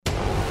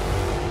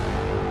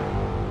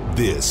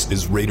This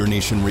is Raider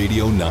Nation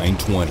Radio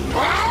 920.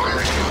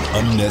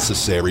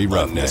 Unnecessary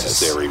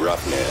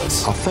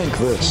roughness. I think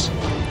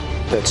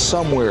that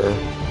somewhere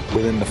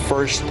within the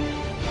first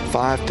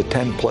 5 to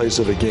 10 plays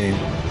of the game,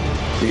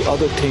 the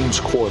other team's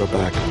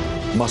quarterback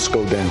must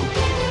go down.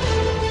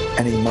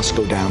 And he must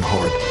go down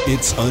hard.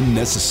 It's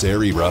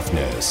Unnecessary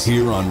Roughness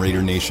here on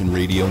Raider Nation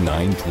Radio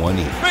 920.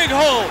 Big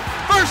hole,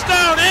 first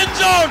down, end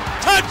zone,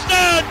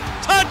 touchdown,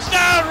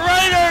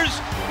 Raiders!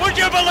 Would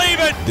you believe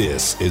it?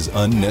 This is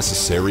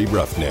Unnecessary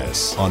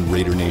Roughness on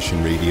Raider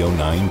Nation Radio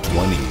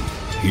 920.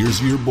 Here's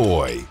your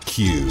boy,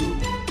 Q.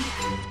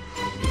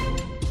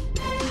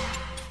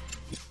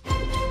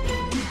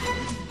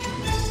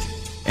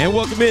 And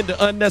welcome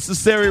into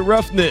Unnecessary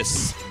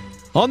Roughness.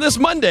 On this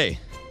Monday,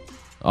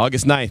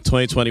 August 9th,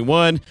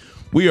 2021,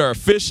 we are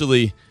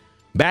officially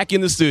back in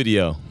the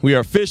studio. We are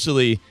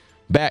officially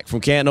back from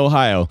Canton,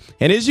 Ohio.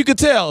 And as you can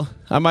tell,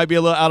 I might be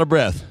a little out of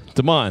breath.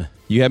 Damon,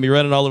 you have me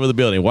running all over the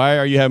building. Why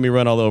are you having me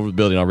run all over the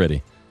building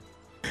already?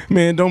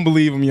 Man, don't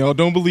believe him, y'all.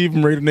 Don't believe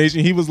him, Raider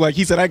Nation. He was trying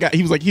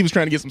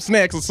to get some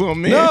snacks or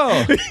something, man.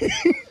 No.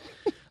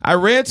 I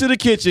ran to the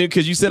kitchen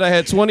because you said I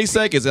had 20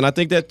 seconds, and I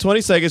think that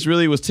 20 seconds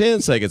really was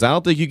 10 seconds. I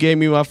don't think you gave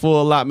me my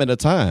full allotment of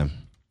time.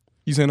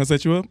 You saying I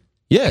set you up?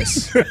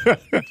 Yes.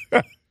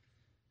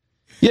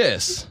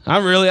 Yes.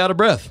 I'm really out of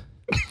breath.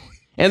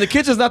 And the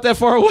kitchen's not that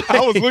far away.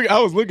 I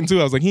was looking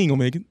too. I was like, he ain't gonna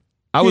make it.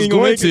 I was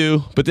going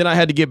to, but then I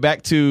had to get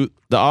back to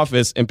the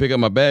office and pick up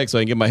my bag so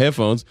I can get my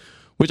headphones,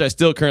 which I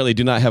still currently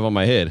do not have on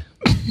my head.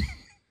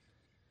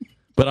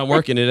 But I'm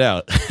working it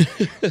out.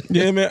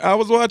 Yeah, man. I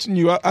was watching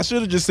you. I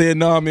should have just said,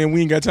 nah, man, we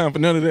ain't got time for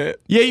none of that.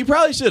 Yeah, you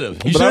probably should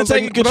have. You should have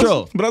taken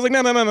control. But I was like,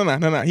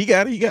 no. He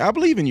got it. I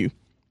believe in you.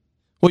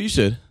 Well, you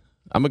should.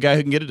 I'm a guy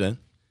who can get it done.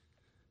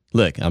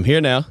 Look, I'm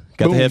here now.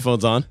 Got the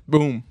headphones on.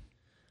 Boom.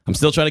 I'm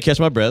still trying to catch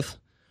my breath,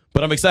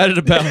 but I'm excited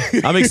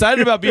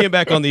about being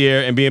back on the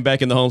air and being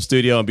back in the home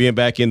studio and being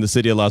back in the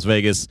city of Las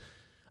Vegas.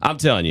 I'm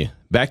telling you,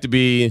 back to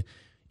be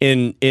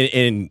in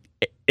an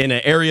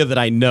area that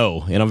I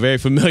know and I'm very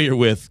familiar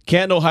with.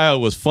 Canton, Ohio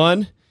was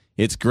fun.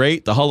 It's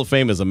great. The Hall of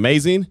Fame is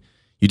amazing.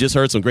 You just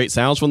heard some great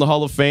sounds from the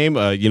Hall of Fame.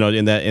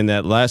 In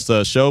that last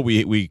show,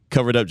 we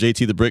covered up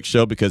JT the Brick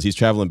Show because he's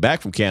traveling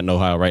back from Canton,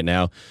 Ohio right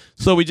now.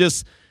 So we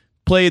just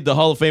played the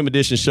Hall of Fame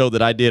edition show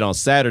that I did on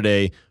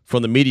Saturday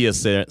from the media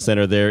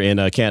center there in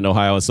Canton,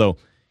 Ohio. And so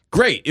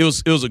great. It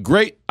was a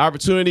great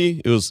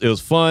opportunity. It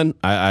was fun.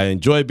 I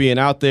enjoyed being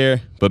out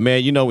there. But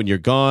man, when you're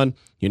gone,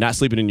 you're not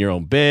sleeping in your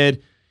own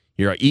bed.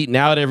 You're eating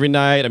out every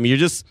night. I mean,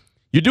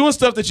 you're doing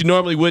stuff that you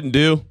normally wouldn't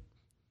do.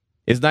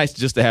 It's nice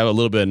just to have a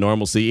little bit of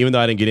normalcy, even though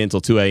I didn't get in until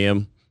 2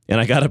 a.m.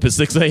 and I got up at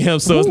 6 a.m.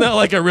 So It's not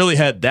like I really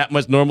had that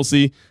much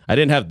normalcy. I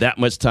didn't have that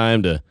much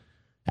time to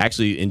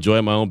actually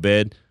enjoy my own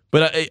bed.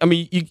 But I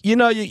mean,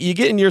 you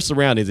get in your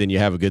surroundings and you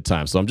have a good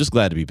time. So I'm just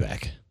glad to be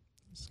back.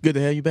 It's good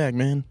to have you back,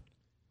 man.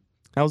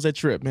 How was that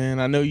trip, man?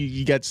 I know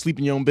you got to sleep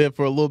in your own bed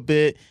for a little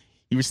bit.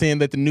 You were saying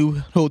that the new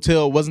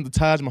hotel wasn't the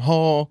Taj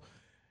Mahal.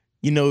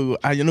 I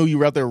know you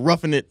were out there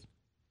roughing it.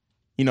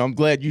 I'm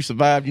glad you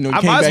survived. You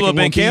I might as well have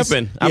been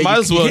camping. I might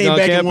as well have gone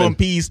camping. You came back in one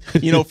piece.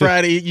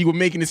 Friday you were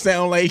making it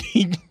sound like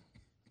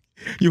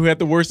you had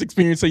the worst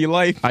experience of your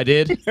life. I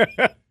did.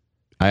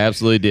 I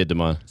absolutely did,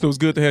 Damon. So it's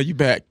good to have you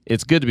back.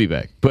 It's good to be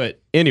back. But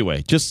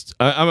anyway,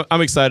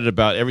 I'm excited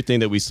about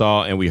everything that we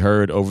saw and we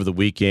heard over the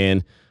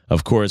weekend.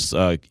 Of course,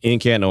 in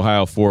Canton,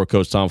 Ohio, for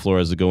Coach Tom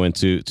Flores to go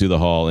into the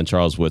Hall and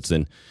Charles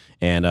Woodson.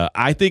 And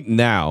I think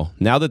now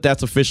that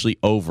that's officially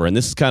over, and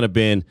this has kind of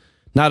been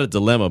not a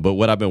dilemma, but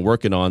what I've been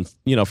working on,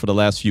 for the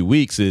last few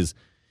weeks is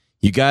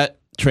you got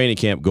training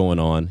camp going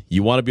on.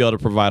 You want to be able to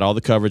provide all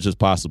the coverage as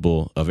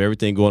possible of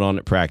everything going on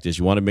at practice.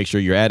 You want to make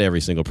sure you're at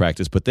every single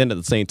practice. But then at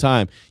the same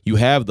time, you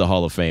have the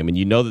Hall of Fame, and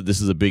you know that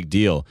this is a big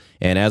deal.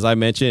 And as I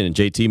mentioned, and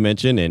JT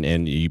mentioned,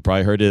 and you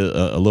probably heard it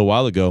a little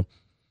while ago,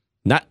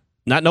 not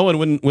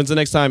knowing when's the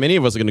next time any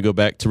of us are going to go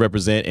back to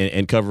represent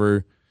and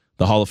cover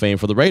the Hall of Fame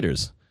for the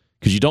Raiders.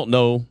 Because you don't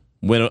know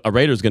when a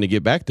Raider is going to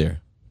get back there.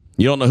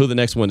 You don't know who the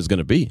next one is going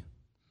to be.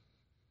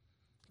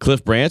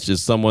 Cliff Branch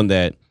is someone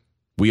that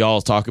we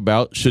all talk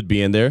about should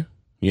be in there,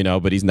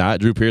 but he's not.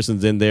 Drew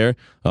Pearson's in there.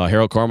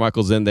 Harold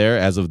Carmichael's in there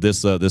as of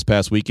this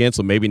past weekend.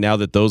 So maybe now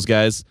that those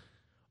guys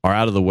are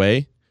out of the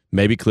way,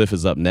 maybe Cliff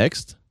is up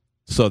next.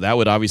 So that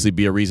would obviously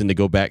be a reason to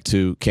go back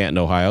to Canton,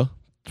 Ohio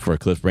for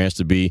Cliff Branch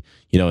to be,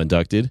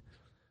 inducted.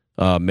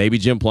 Maybe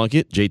Jim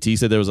Plunkett. JT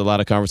said there was a lot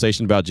of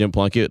conversation about Jim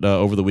Plunkett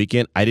over the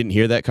weekend. I didn't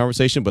hear that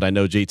conversation, but I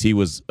know JT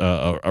was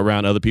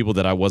around other people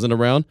that I wasn't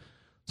around,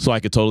 so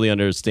I could totally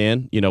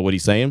understand, what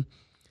he's saying.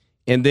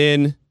 And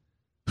then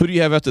who do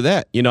you have after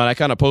that? And I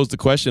kind of posed the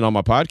question on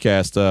my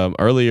podcast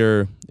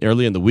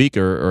early in the week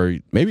or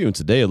maybe even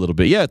today a little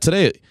bit. Yeah,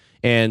 today.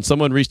 And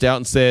someone reached out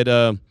and said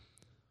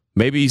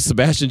maybe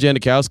Sebastian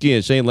Janikowski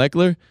and Shane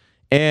Lechler.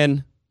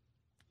 And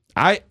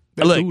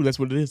that's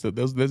what it is.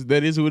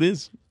 That is who it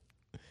is.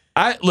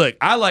 I like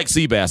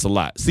Seabass a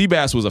lot.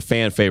 Seabass was a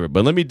fan favorite,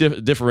 but let me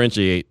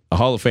differentiate a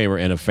Hall of Famer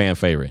and a fan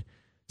favorite.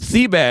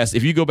 Seabass,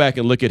 if you go back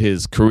and look at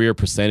his career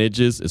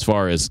percentages as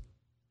far as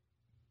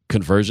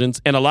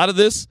conversions. And a lot of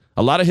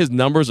his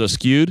numbers are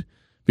skewed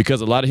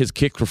because a lot of his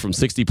kicks were from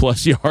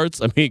 60-plus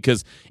yards. I mean,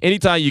 because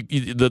anytime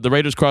the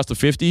Raiders crossed the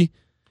 50,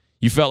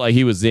 you felt like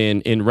he was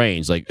in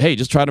range. Like, hey,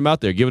 just try him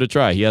out there. Give it a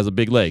try. He has a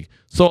big leg.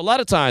 So a lot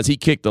of times he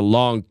kicked a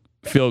long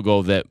field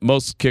goal that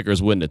most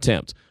kickers wouldn't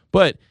attempt.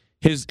 But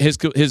his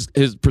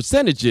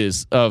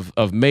percentages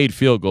of made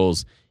field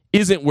goals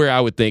isn't where I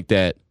would think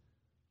that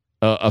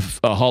a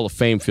Hall of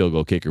Fame field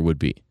goal kicker would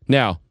be.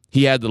 Now,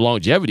 he had the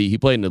longevity. He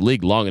played in the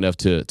league long enough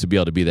to be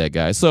able to be that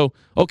guy. So,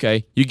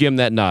 okay, you give him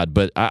that nod,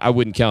 but I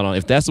wouldn't count on.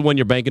 If that's the one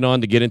you're banking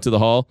on to get into the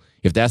Hall,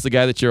 if that's the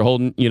guy that you're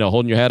holding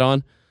your hat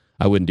on,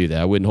 I wouldn't do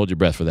that. I wouldn't hold your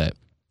breath for that.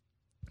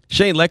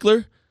 Shane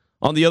Lechler,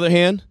 on the other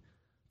hand,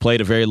 played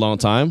a very long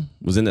time,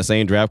 was in the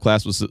same draft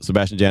class with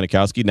Sebastian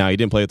Janikowski. Now, he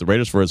didn't play with the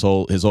Raiders for his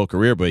whole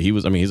career, but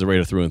he's a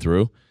Raider through and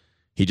through.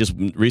 He just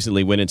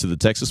recently went into the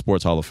Texas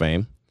Sports Hall of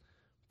Fame.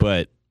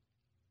 But,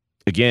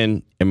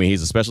 again, I mean,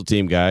 he's a special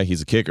team guy.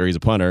 He's a kicker. He's a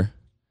punter.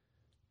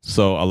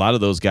 So a lot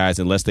of those guys,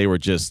 unless they were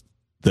just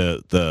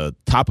the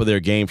top of their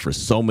game for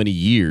so many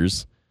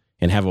years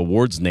and have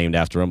awards named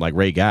after them, like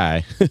Ray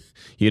Guy,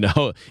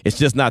 it's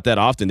just not that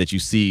often that you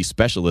see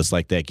specialists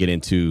like that get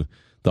into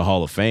the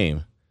Hall of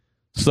Fame.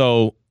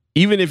 So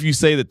even if you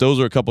say that those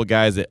are a couple of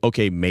guys that,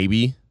 okay,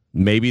 maybe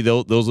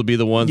those will be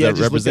the ones that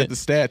just represent. Look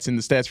at the stats, and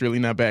the stats really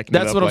not backing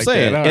That's it up. what I'm like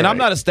saying. That. And right. I'm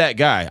not a stat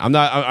guy.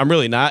 I'm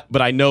really not,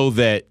 but I know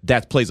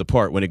that plays a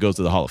part when it goes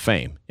to the Hall of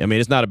Fame. I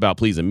mean, it's not about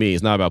pleasing me.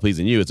 It's not about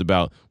pleasing you. It's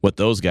about what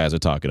those guys are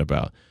talking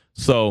about.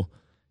 So,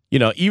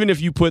 even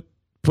if you put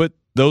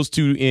those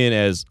two in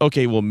as,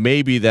 okay, well,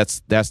 maybe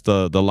that's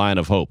the line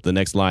of hope, the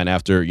next line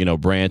after,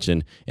 Branch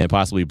and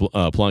possibly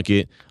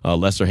Plunkett,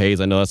 Lester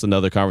Hayes. I know that's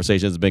another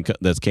conversation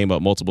that's came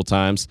up multiple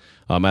times.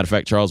 Matter of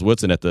fact, Charles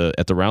Woodson at the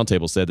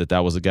roundtable said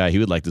that was a guy he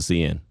would like to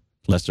see in.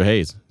 Lester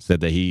Hayes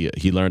said that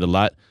he learned a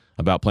lot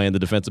about playing the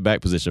defensive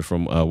back position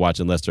from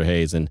watching Lester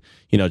Hayes and,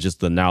 just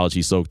the knowledge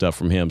he soaked up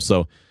from him.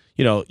 So,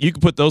 you can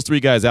put those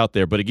three guys out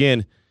there. But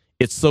again,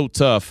 it's so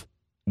tough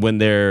when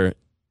they're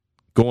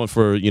going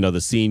for,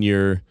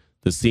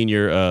 the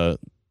senior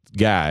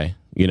guy,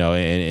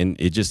 and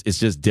it's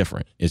just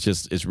different.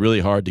 It's really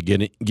hard to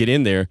get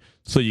in there,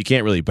 so you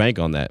can't really bank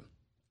on that.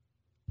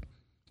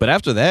 But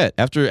after that,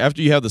 after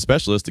you have the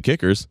specialists, the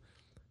kickers,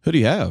 who do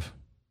you have?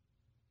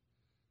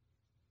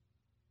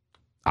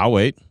 I'll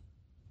wait.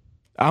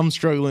 I'm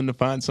struggling to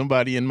find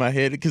somebody in my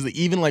head because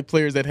even like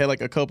players that had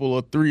like a couple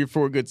of 3 or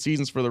 4 good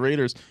seasons for the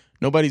Raiders,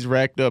 nobody's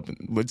racked up.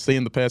 Let's say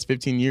in the past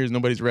 15 years,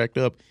 nobody's racked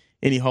up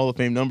any Hall of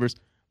Fame numbers.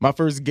 My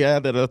first guy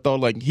that I thought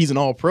like he's an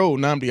All-Pro,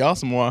 Nnamdi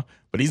Asomugha,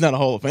 but he's not a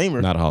Hall of Famer.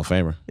 Not a Hall of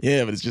Famer.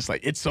 Yeah, but it's just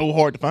like it's so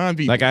hard to find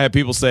people. Like I had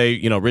people say,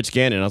 Rich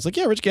Gannon. I was like,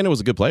 yeah, Rich Gannon was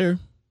a good player.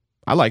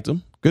 I liked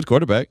him. Good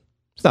quarterback.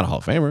 He's not a Hall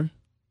of Famer.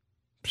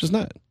 It's just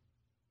not.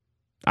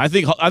 I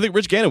think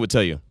Rich Gannon would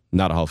tell you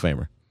not a Hall of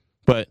Famer,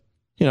 but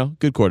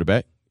good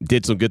quarterback.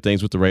 Did some good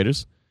things with the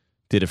Raiders.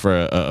 Did it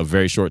for a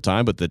very short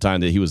time, but the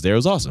time that he was there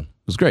was awesome.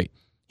 It was great.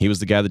 He was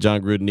the guy that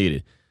John Gruden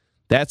needed.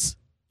 That's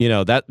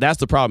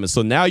the problem.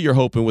 So now you're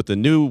hoping with the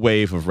new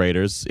wave of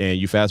Raiders, and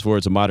you fast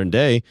forward to modern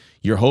day,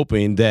 you're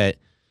hoping that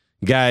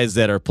guys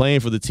that are playing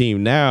for the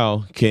team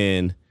now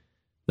can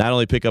not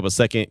only pick up a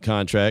second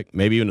contract,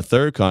 maybe even a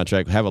third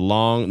contract, have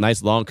a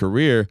nice long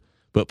career,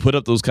 but put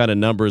up those kind of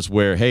numbers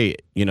where, hey,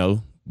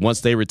 once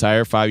they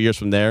retire 5 years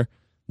from there,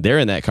 they're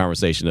in that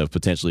conversation of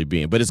potentially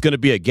being. But it's going to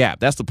be a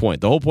gap. That's the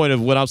point. The whole point of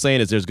what I'm saying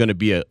is there's going to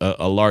be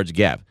a large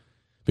gap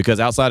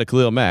because outside of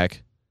Khalil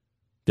Mack,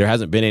 there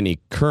hasn't been any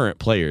current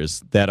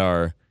players that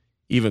are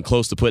even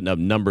close to putting up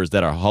numbers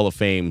that are Hall of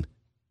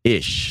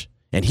Fame-ish.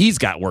 And he's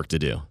got work to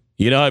do.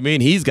 You know what I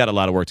mean? He's got a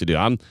lot of work to do.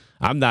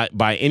 I'm not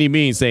by any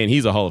means saying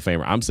he's a Hall of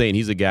Famer. I'm saying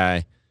he's a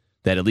guy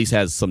that at least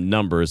has some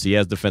numbers. He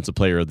has Defensive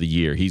Player of the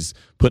Year. He's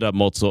put up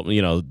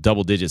multiple,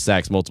 double-digit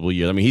sacks multiple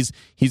years. I mean,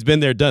 he's been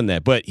there, done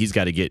that, but he's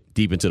got to get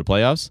deep into the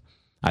playoffs.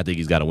 I think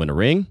he's got to win a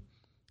ring,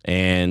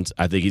 and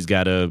I think he's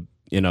got to,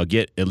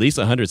 get at least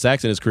 100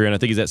 sacks in his career, and I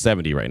think he's at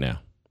 70 right now.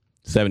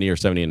 70 or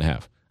 70 and a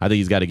half. I think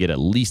he's got to get at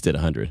least at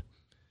 100.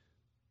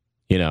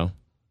 A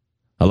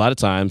lot of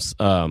times,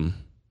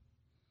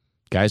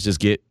 guys just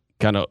get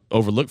kind of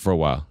overlooked for a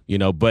while,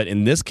 but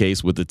in this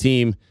case, with the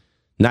team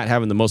not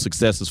having the most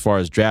success as far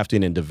as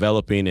drafting and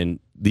developing and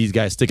these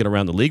guys sticking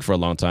around the league for a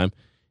long time,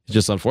 it's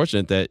just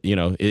unfortunate that,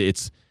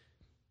 it's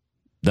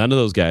none of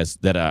those guys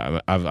that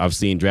I've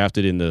seen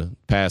drafted in the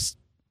past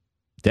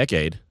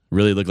decade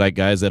really look like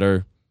guys that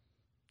are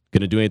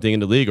going to do anything in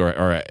the league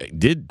or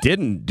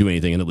didn't do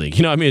anything in the league.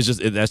 It's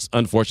just that's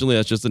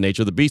just the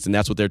nature of the beast, and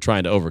that's what they're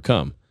trying to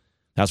overcome.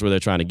 That's where they're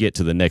trying to get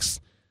to the next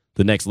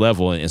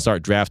level and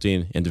start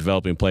drafting and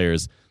developing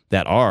players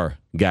that are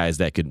guys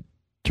that could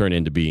turn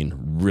into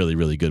being really,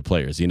 really good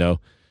players.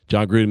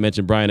 John Gruden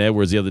mentioned Brian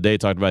Edwards the other day,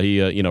 talked about he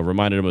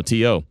reminded him of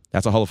T.O.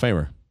 That's a Hall of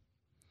Famer.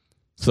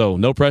 So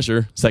no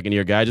pressure,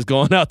 second-year guy, just go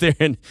on out there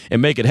and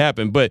make it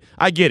happen. But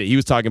I get it. He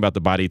was talking about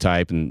the body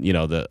type and,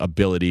 the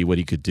ability, what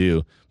he could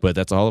do. But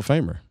that's a Hall of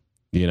Famer,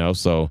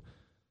 So,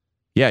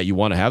 yeah, you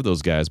want to have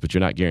those guys, but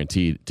you're not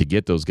guaranteed to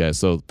get those guys.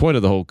 So the point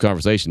of the whole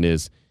conversation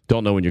is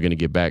don't know when you're going to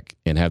get back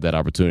and have that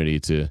opportunity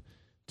to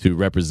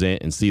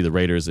represent and see the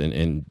Raiders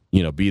and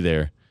be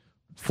there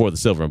for the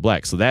silver and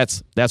black. So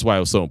that's why it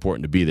was so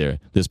important to be there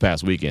this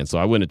past weekend. So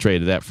I wouldn't have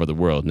traded that for the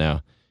world.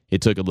 Now,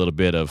 it took a little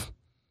bit of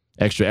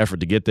extra effort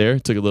to get there.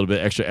 It took a little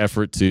bit extra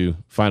effort to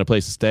find a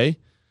place to stay,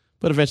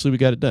 but eventually we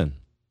got it done.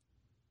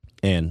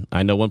 And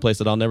I know one place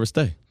that I'll never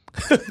stay.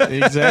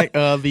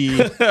 Exactly.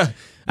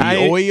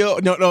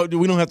 Oyo. No,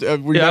 we don't have to. I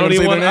don't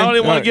even want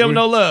to give them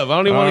no love. I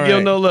don't even want to give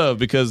them no love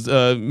because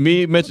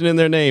me mentioning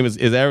their name is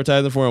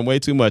advertising for them way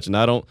too much, and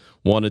I don't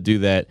want to do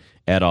that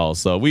at all.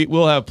 So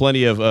we'll have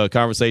plenty of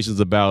conversations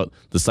about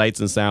the sights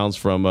and sounds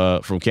from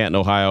Canton,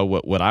 Ohio.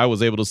 What I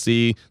was able to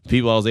see, the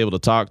people I was able to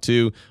talk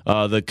to.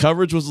 The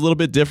coverage was a little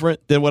bit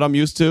different than what I'm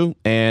used to,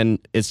 and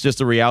it's just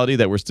a reality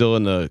that we're still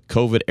in the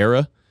COVID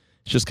era.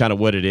 It's just kind of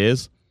what it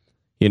is.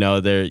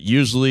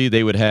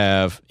 They would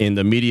have in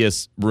the media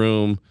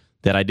room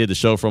that I did the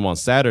show from on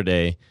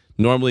Saturday,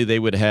 normally they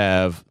would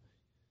have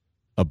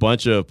a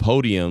bunch of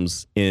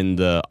podiums in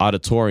the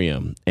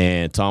auditorium,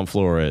 and Tom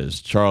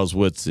Flores, Charles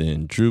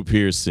Woodson, Drew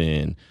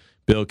Pearson,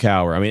 Bill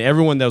Cowher. I mean,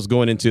 everyone that was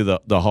going into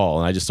the hall,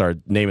 and I just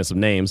started naming some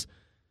names,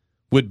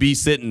 would be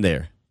sitting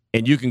there.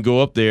 And you can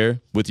go up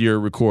there with your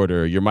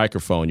recorder, your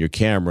microphone, your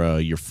camera,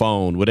 your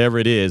phone, whatever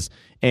it is,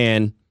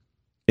 and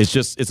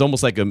it's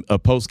almost like a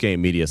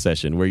post-game media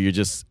session where you're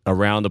just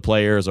around the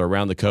players or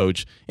around the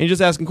coach and you're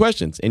just asking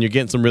questions and you're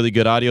getting some really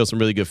good audio, some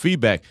really good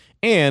feedback.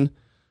 And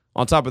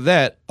on top of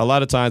that, a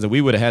lot of times, and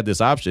we would have had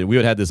this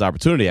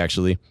opportunity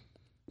actually,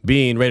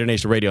 being Raider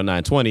Nation Radio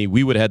 920,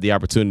 we would have had the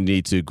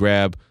opportunity to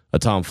grab a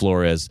Tom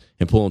Flores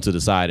and pull him to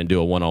the side and do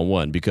a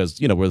one-on-one because,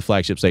 we're the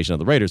flagship station of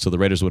the Raiders, so the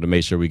Raiders would have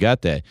made sure we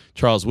got that.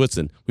 Charles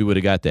Woodson, we would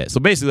have got that.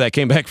 So basically I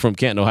came back from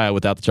Canton, Ohio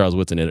without the Charles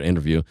Woodson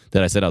interview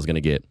that I said I was going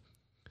to get.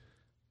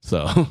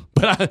 So,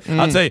 but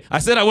I'll tell you, I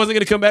said I wasn't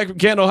going to come back from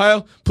Canton,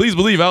 Ohio. Please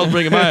believe I was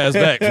bringing my ass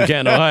back from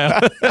Canton, Ohio.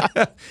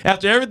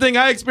 After everything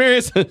I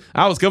experienced,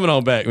 I was coming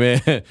on back,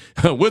 man.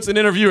 What's an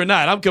interview or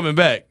not? I'm coming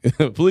back.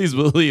 Please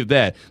believe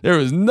that. There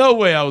was no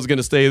way I was going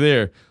to stay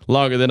there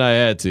longer than I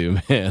had to,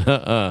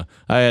 man.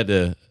 I had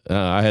to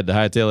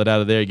hightail it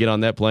out of there, get on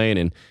that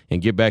plane,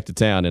 and get back to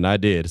town, and I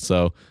did.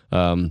 So,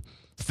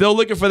 still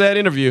looking for that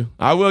interview.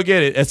 I will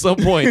get it at some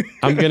point.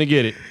 I'm going to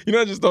get it.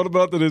 I just thought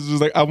about that. It's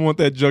just like I want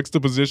that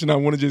juxtaposition. I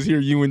want to just hear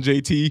you and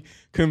JT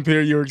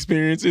compare your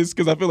experiences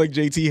because I feel like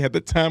JT had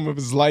the time of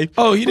his life.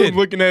 Oh, he did.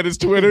 Looking at his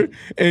Twitter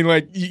and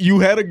like you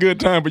had a good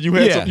time, but you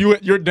had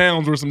your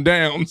downs were some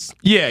downs.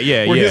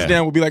 Yeah. Where his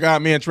down would be like,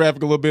 man,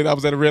 traffic a little bit. I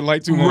was at a red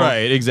light too long.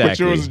 Right, exactly. But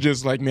yours is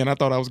just like, man, I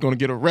thought I was going to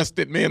get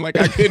arrested, man. Like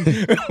I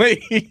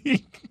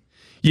couldn't.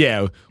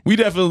 Yeah, we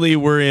definitely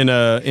were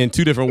in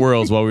two different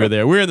worlds while we were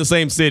there. We were in the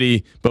same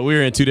city, but we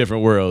were in two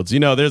different worlds.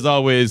 There's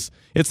always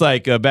it's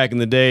like back in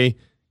the day,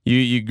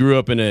 you grew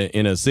up in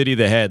a city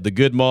that had the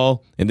good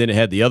mall and then it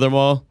had the other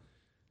mall.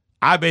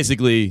 I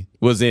basically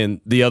was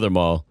in the other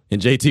mall and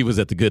JT was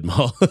at the good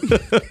mall.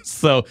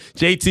 So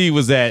JT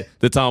was at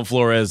the Tom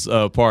Flores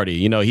party.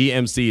 He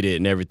emceed it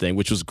and everything,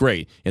 which was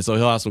great. And so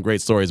he'll have some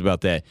great stories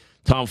about that.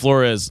 Tom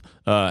Flores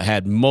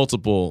had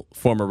multiple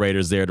former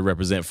Raiders there to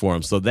represent for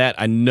him. So that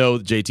I know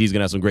JT's going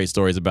to have some great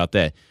stories about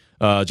that.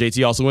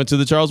 JT also went to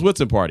the Charles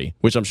Woodson party,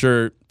 which I'm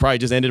sure probably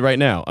just ended right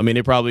now. I mean,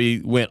 it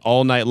probably went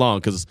all night long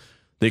because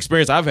the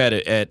experience I've had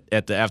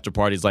at the after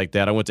parties like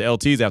that, I went to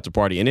LT's after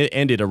party, and it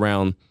ended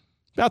around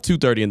about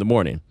 2:30 in the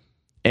morning.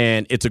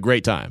 And it's a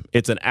great time.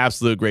 It's an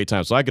absolute great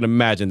time. So I can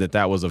imagine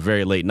that was a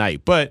very late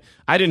night. But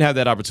I didn't have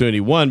that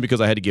opportunity, one,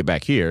 because I had to get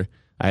back here.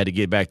 I had to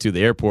get back to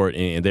the airport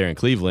and there in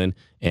Cleveland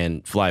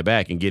and fly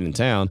back and get in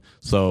town.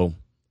 So,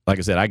 like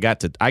I said, I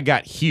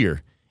got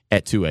here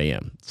at 2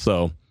 a.m.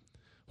 So,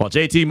 while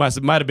JT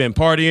might have been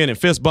partying and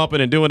fist bumping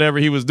and doing whatever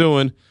he was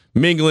doing,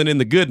 mingling in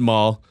the good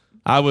mall,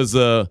 I was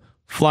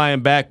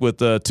flying back with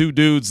two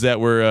dudes that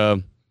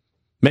were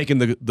making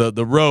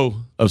the row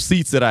of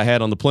seats that I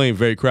had on the plane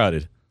very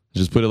crowded.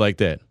 Just put it like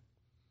that.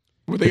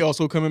 Were they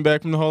also coming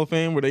back from the Hall of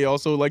Fame? Were they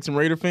also like some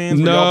Raider fans?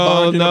 Were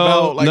y'all bonding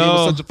about it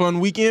was such a fun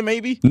weekend,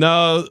 maybe?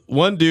 No,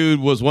 one dude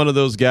was one of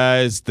those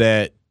guys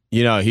that,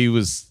 he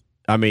was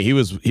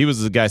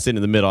the guy sitting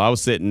in the middle. I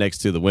was sitting next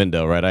to the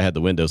window, right? I had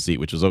the window seat,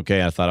 which was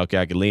okay. I thought, okay,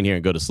 I could lean here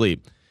and go to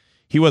sleep.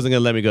 He wasn't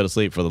going to let me go to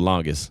sleep for the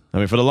longest.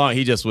 I mean,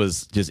 he just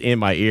was just in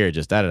my ear,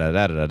 just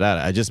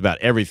da-da-da-da-da-da, just about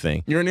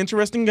everything. You're an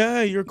interesting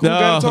guy. You're a cool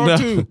guy to talk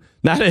to.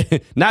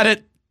 Not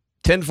at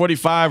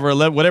 10:45 or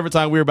 11, whatever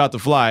time we were about to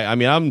fly. I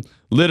mean, I'm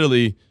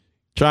literally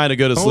trying to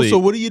go to sleep. So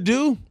what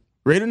do?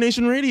 Raider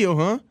Nation Radio,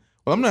 huh?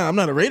 Well, I'm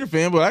not a Raider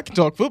fan, but I can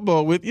talk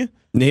football with you.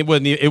 It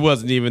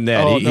wasn't even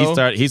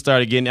that. He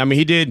started getting. I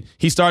mean,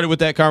 he started with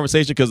that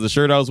conversation because of the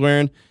shirt I was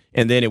wearing,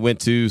 and then it went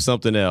to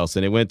something else,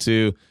 and it went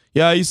to,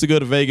 I used to go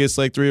to Vegas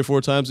like 3 or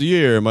 4 times a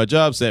year. My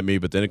job sent me,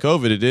 but then in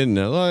COVID it didn't.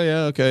 Oh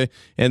yeah, okay.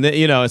 And then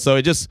and so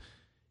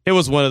it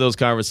was one of those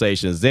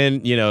conversations.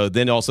 Then,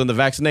 then all of a sudden the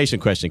vaccination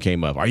question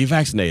came up. Are you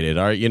vaccinated?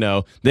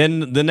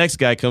 Then the next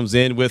guy comes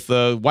in with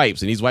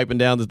wipes and he's wiping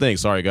down the thing.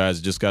 Sorry,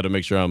 guys, just got to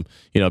make sure I'm,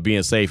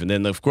 being safe. And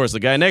then, of course, the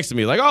guy next to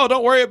me is like, oh,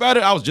 don't worry about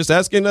it. I was just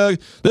asking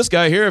this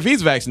guy here if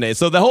he's vaccinated.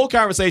 So the whole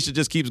conversation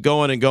just keeps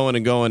going and going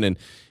and going. And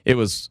it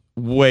was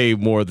way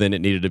more than it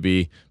needed to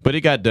be. But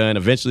it got done.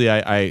 Eventually,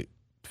 I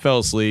fell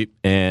asleep.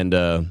 And,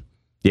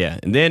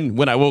 And then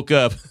when I woke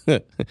up,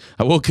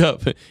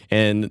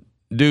 and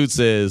dude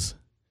says,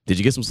 did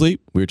you get some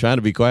sleep? We were trying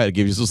to be quiet to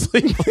give you some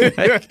sleep.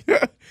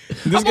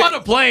 I'm on a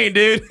plane,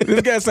 dude.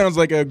 This guy sounds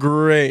like a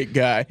great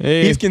guy.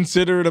 Hey. He's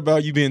considerate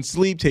about you being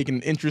asleep, taking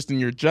an interest in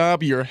your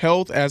job, your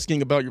health,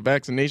 asking about your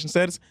vaccination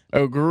status.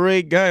 A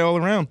great guy all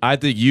around. I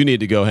think you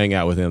need to go hang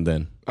out with him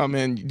then. Oh,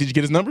 man. Did you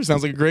get his number?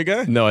 Sounds like a great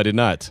guy. No, I did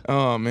not.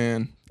 Oh,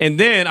 man. And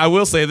then I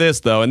will say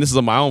this, though, and this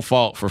is my own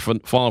fault for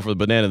falling for the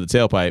banana in the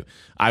tailpipe.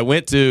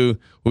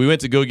 We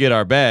went to go get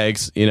our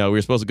bags. We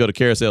were supposed to go to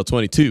Carousel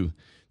 22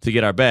 to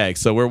get our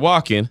bags. So we're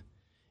walking,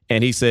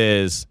 and he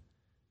says,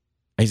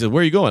 where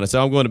are you going? I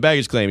said, I'm going to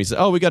baggage claim. He said,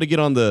 oh, we got to get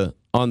on the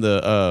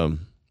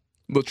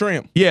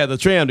tram. Yeah, the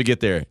tram to get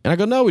there. And I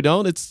go, no, we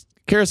don't. It's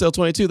Carousel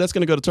 22. That's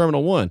going to go to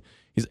Terminal 1.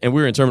 And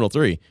we were in Terminal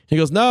 3. He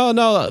goes,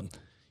 no,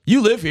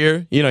 you live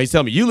here. He's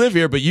telling me, you live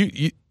here, but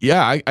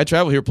I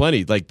travel here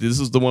plenty. Like, this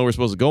is the one we're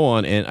supposed to go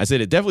on. And I said,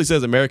 it definitely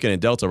says American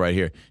and Delta right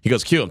here. He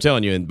goes, Q, I'm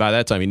telling you. And by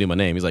that time, he knew my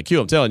name. He's like, Q,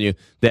 I'm telling you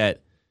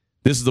that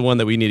this is the one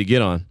that we need to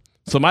get on.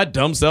 So my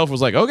dumb self was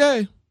like,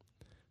 okay.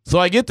 So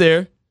I get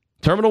there,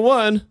 Terminal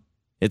 1.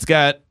 It's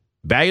got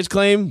baggage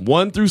claim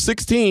 1 through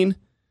 16.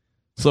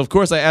 So, of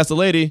course, I asked the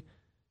lady,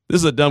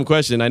 this is a dumb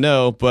question, I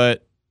know,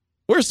 but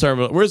where's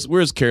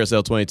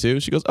Carousel 22?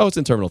 She goes, oh, it's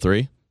in Terminal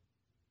 3.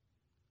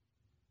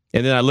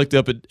 And then I looked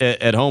up at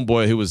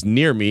homeboy who was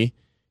near me,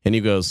 and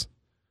he goes,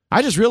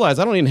 I just realized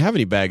I don't even have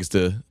any bags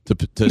to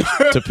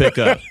pick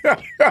up.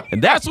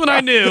 And that's when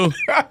I knew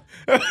that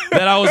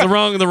I was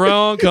the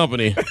wrong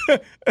company.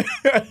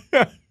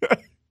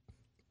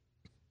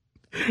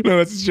 No,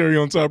 that's a cherry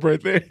on top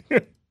right there.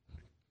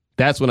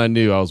 That's when I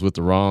knew I was with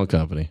the wrong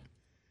company.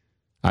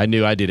 I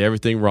knew I did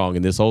everything wrong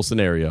in this whole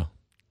scenario,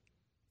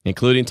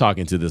 including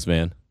talking to this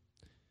man.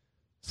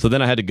 So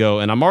then I had to go,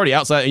 and I'm already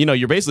outside.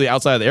 You're basically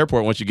outside of the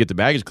airport once you get the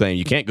baggage claim.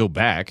 You can't go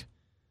back.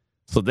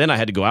 So then I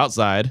had to go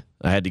outside.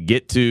 I had to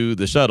get to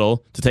the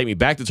shuttle to take me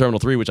back to Terminal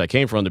 3, which I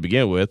came from to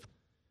begin with.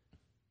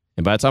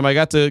 And by the time I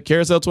got to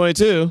Carousel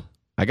 22,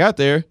 I got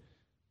there.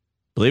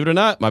 Believe it or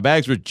not, my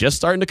bags were just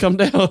starting to come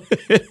down.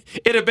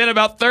 It had been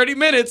about 30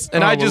 minutes,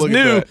 and I just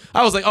knew.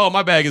 I was like, oh,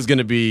 my bag is going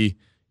to be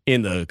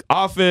in the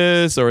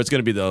office, or it's going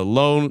to be the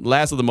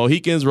last of the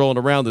Mohicans rolling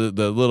around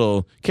the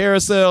little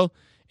carousel.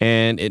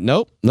 And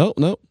nope.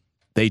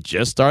 They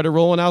just started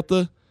rolling out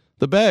the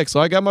bag. So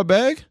I got my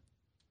bag,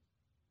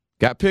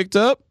 got picked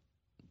up,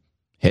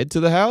 head to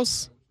the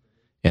house,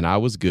 and I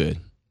was good.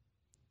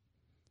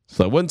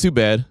 So it wasn't too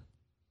bad.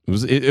 It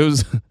was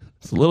it's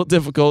a little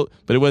difficult,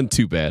 but it wasn't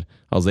too bad.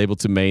 I was able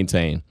to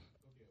maintain.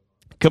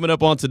 Coming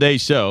up on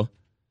today's show,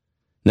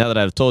 now that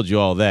I've told you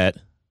all that,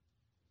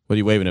 what are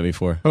you waving at me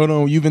for? Hold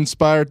on, you've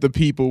inspired the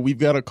people. We've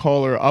got a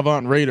caller.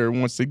 Avant Raider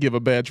wants to give a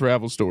bad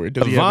travel story.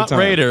 Does he have the time?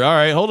 Avant Raider. All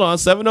right, hold on.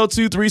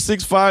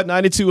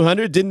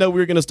 702-365-9200. Didn't know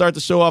we were going to start the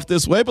show off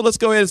this way, but let's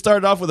go ahead and start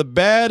it off with a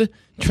bad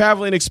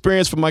traveling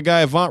experience from my guy,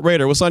 Avant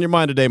Raider. What's on your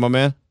mind today, my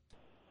man?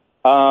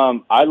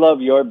 I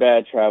love your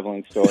bad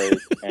traveling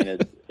stories,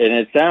 and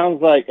it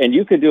sounds like, and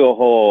you could do a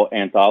whole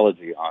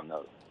anthology on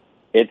those.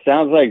 It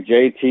sounds like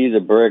JT the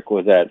Brick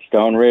was at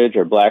Stone Ridge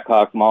or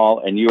Blackhawk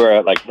Mall, and you were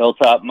at like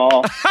Hilltop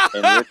Mall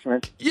in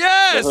Richmond.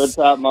 Yes, the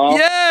Hilltop Mall.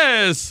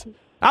 Yes,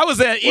 I was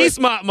at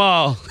Eastmont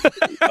Mall.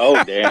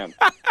 Oh damn!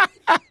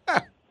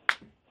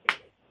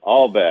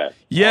 All bad.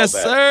 Yes,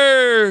 all bad.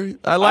 Sir.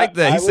 I like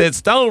that. He said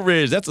Stone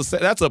Ridge.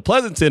 That's a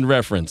Pleasanton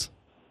reference.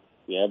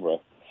 Yeah,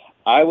 bro.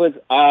 I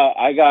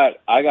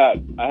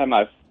had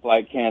my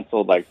flight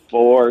canceled like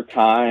 4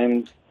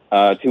 times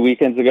 2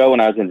 weekends ago when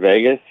I was in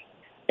Vegas.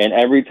 And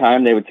every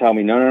time they would tell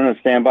me, no,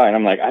 stand by. And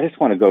I'm like, I just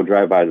want to go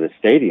drive by the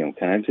stadium.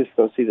 Can I just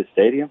go see the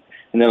stadium?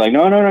 And they're like,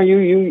 no,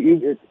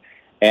 you.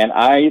 And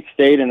I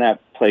stayed in that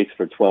place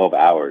for 12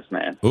 hours,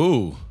 man.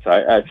 Ooh. So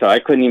I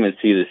couldn't even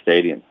see the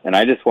stadium. And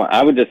I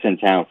was just in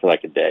town for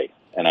like a day.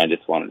 And I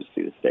just wanted to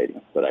see the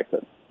stadium, but I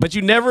couldn't. But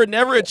you never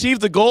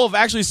achieved the goal of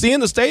actually seeing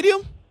the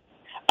stadium?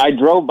 I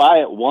drove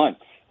by it once.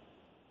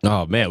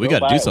 Oh, man, we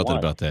got to do something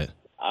about that.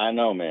 I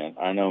know, man.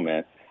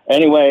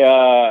 Anyway,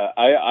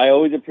 I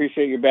always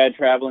appreciate your bad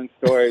traveling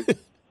stories.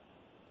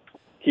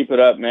 Keep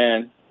it up,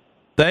 man.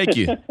 Thank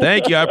you.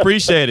 I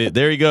appreciate it.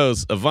 There he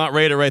goes. Avant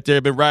Raider right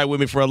there. Been riding with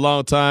me for a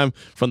long time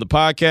from the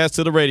podcast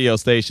to the radio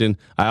station.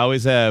 I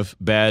always have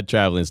bad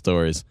traveling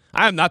stories.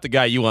 I am not the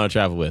guy you want to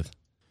travel with.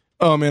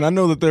 Oh, man, I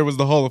know that there was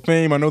the Hall of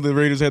Fame. I know the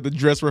Raiders had the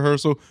dress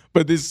rehearsal,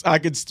 but I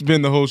could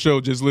spend the whole show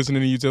just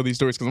listening to you tell these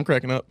stories because I'm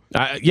cracking up.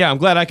 I'm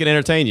glad I can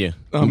entertain you.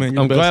 Oh, man,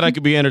 I'm glad I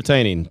could be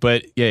entertaining.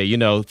 But,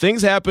 yeah,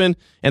 things happen,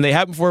 and they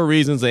happen for a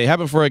reason. They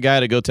happen for a guy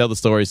to go tell the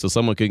story so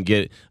someone can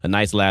get a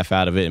nice laugh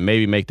out of it and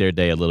maybe make their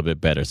day a little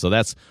bit better. So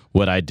that's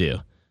what I do.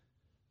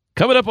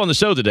 Coming up on the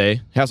show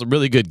today, have some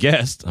really good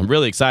guests. I'm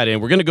really excited.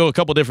 And we're going to go a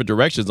couple different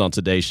directions on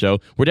today's show.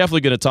 We're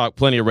definitely going to talk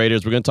plenty of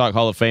Raiders. We're going to talk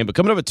Hall of Fame. But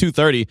coming up at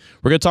 2:30,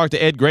 we're going to talk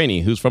to Ed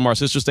Graney, who's from our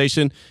sister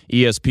station,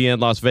 ESPN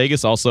Las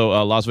Vegas, also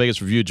Las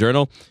Vegas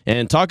Review-Journal,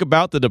 and talk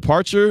about the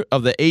departure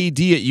of the AD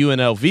at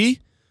UNLV.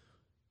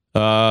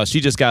 She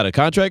just got a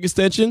contract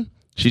extension.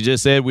 She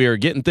just said we are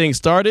getting things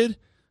started.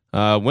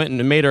 Went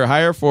and made her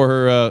hire for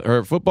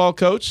her football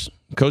coach.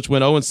 Coach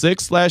went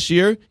 0-6 last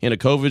year in a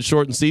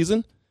COVID-shortened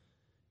season.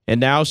 And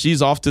now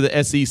she's off to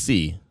the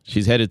SEC.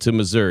 She's headed to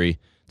Missouri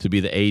to be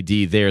the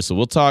AD there. So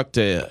we'll talk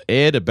to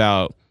Ed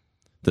about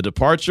the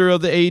departure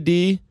of the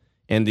AD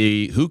and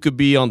who could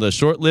be on the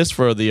short list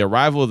for the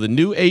arrival of the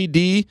new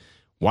AD.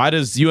 Why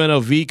does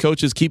UNLV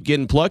coaches keep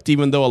getting plucked,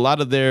 even though a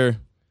lot of their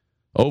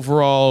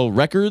overall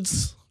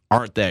records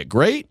aren't that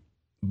great?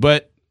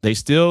 But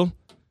there's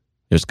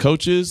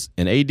coaches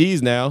and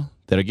ADs now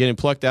that are getting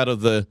plucked out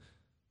of the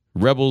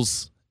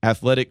Rebels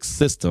athletic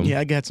system. Yeah,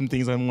 I got some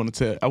things I want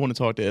to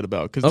talk to Ed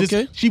about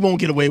because she won't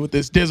get away with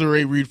this.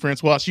 Desiree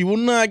Reed-Francois, she will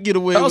not get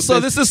away with this. Oh, so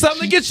this is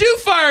something to get you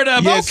fired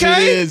up. Yes,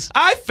 okay. It is.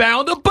 I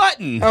found a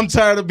button. I'm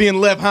tired of being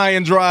left high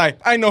and dry.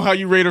 I know how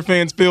you Raider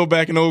fans feel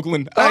back in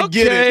Oakland. I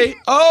get it.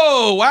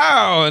 Oh,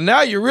 wow.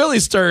 Now you're really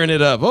stirring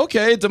it up.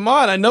 Okay,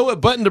 Damon, I know what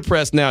button to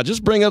press now.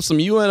 Just bring up some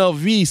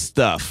UNLV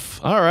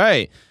stuff. All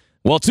right.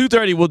 Well,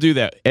 2:30, we'll do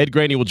that. Ed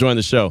Graney will join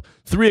the show.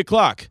 3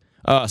 o'clock.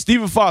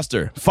 Stephen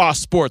Foster, Foss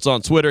Sports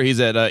on Twitter. He's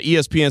at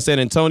ESPN San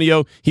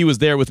Antonio. He was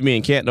there with me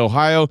in Canton,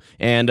 Ohio,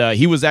 and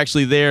he was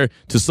actually there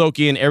to soak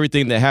in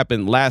everything that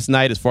happened last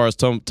night as far as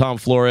Tom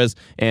Flores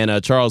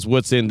and Charles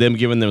Woodson, them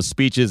giving them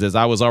speeches as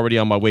I was already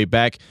on my way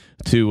back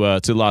to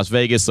Las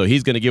Vegas. So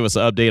he's going to give us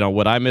an update on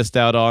what I missed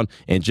out on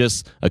and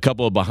just a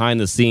couple of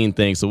behind-the-scene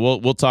things. So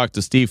we'll talk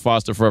to Steve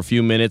Foster for a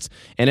few minutes.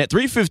 And at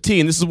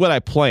 3:15, this is what I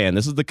plan.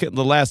 This is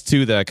the last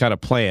two that I kind of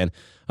plan.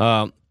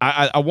 I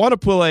want to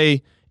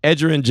play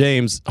Edgerrin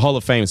James Hall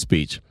of Fame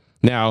speech.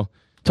 Now,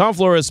 Tom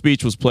Flores'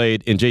 speech was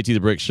played in JT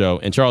the Brick Show,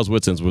 and Charles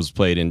Woodson's was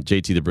played in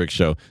JT the Brick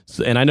Show.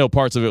 And I know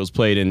parts of it was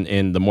played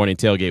in the morning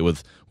tailgate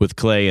with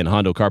Clay and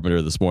Hondo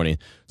Carpenter this morning.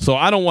 So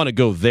I don't want to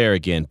go there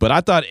again. But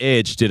I thought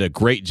Edge did a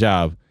great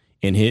job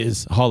in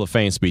his Hall of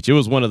Fame speech. It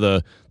was one of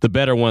the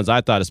better ones,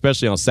 I thought,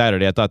 especially on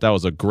Saturday. I thought that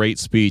was a great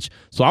speech.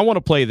 So I want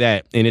to play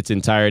that in its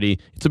entirety.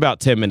 It's about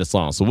 10 minutes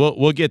long. So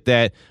we'll get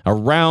that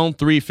around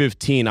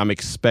 3:15, I'm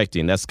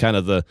expecting. That's kind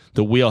of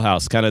the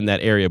wheelhouse, kind of in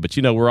that area. But,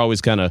 we're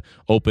always kind of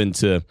open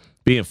to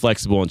being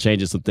flexible and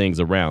changing some things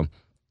around.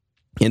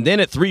 And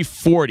then at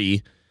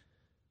 3:40,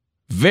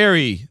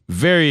 very,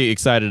 very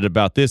excited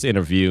about this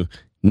interview,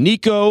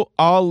 Nico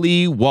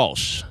Ali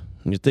Walsh.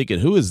 And you're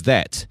thinking, who is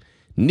that?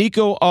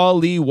 Nico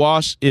Ali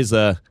Walsh is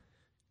the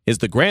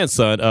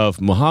grandson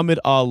of Muhammad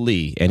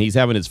Ali, and he's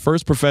having his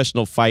first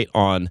professional fight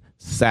on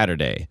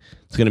Saturday.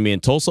 It's going to be in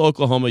Tulsa,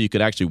 Oklahoma. You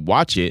could actually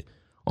watch it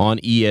on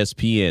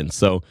ESPN.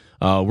 So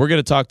we're going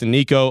to talk to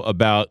Nico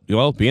about,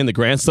 being the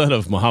grandson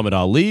of Muhammad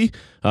Ali,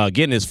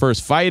 getting his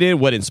first fight in,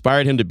 what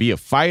inspired him to be a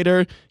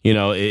fighter.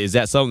 Is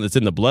that something that's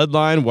in the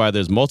bloodline, why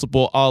there's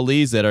multiple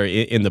Alis that are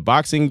in the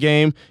boxing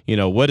game?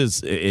 What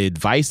is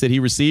advice that he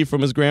received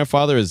from his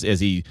grandfather as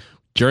he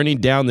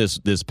journeyed down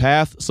this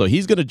path. So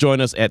he's going to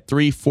join us at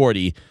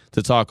 3:40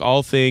 to talk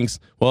all things,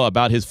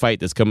 about his fight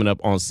that's coming up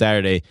on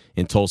Saturday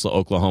in Tulsa,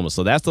 Oklahoma.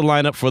 So that's the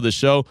lineup for the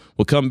show.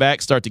 We'll come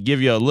back, start to give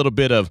you a little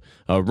bit of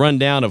a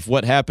rundown of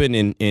what happened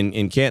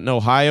in Canton,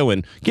 Ohio,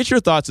 and get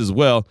your thoughts as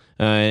well.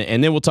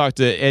 And then we'll talk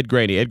to Ed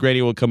Graney. Ed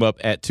Graney will come up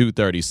at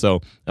 2:30.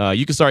 So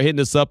you can start hitting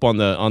us up on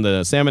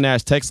the Salmon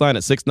Ash text line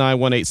at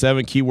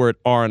 69187, keyword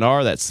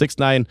R&R. That's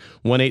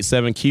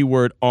 69187,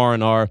 keyword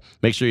R&R.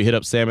 Make sure you hit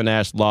up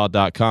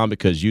salmonashlaw.com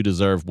because you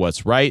deserve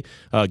what's right.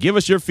 Give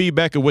us your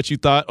feedback of what you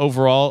thought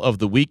overall of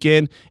the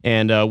weekend,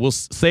 and we'll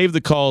save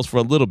the calls for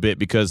a little bit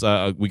because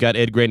we got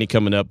Ed Graney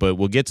coming up, but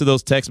we'll get to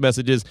those text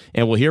messages,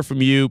 and we'll hear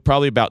from you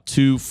probably about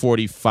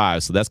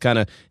 2:45. So that's kind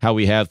of how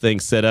we have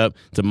things set up.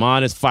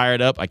 Damon is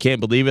fired up. I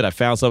can't believe it. I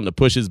found something to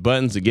push his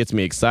buttons. It gets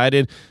me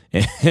excited,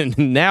 and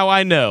now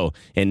I know.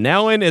 And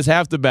knowing is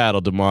half the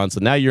battle, Damon. So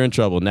now you're in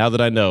trouble. Now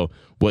that I know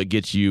what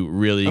gets you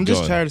really I'm going.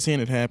 just tired of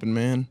seeing it happen,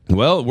 man.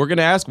 Well, we're going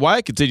to ask why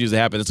it continues to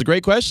happen. It's a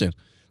great question.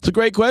 It's a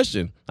great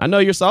question. I know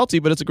you're salty,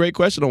 but it's a great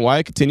question on why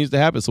it continues to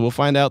happen. So we'll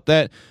find out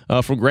that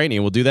from Graney,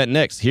 and we'll do that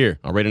next here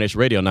on Raider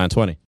Nation Radio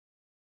 920.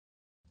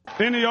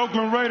 Any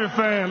Oakland Raider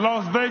fan,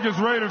 Las Vegas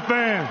Raider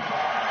fan,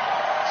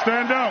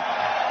 stand up.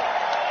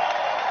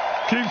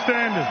 Keep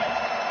standing.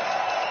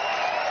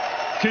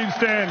 Keep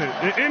standing.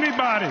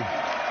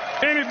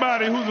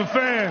 Anybody who's a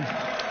fan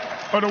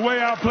of the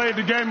way I played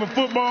the game of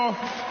football,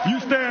 you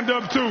stand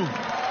up too.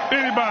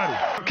 Anybody.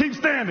 Keep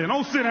standing.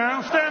 Don't sit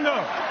down. Stand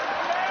up.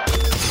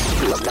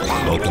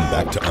 Welcome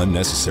back to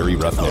Unnecessary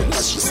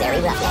Roughness.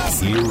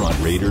 Here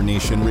on Raider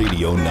Nation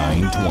Radio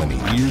 920.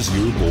 Here's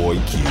your boy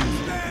Q.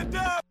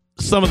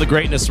 Some of the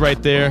greatness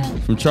right there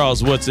from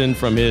Charles Woodson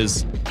from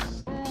his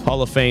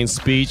Hall of Fame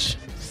speech.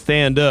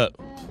 Stand up.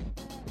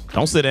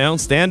 Don't sit down.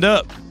 Stand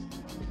up.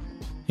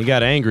 He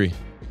got angry.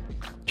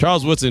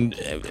 Charles Woodson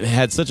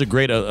had such a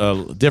great,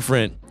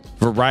 different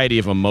variety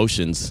of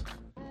emotions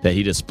that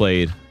he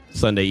displayed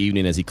Sunday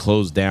evening as he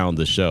closed down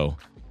the show,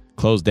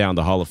 closed down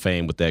the Hall of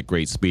Fame with that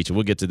great speech. And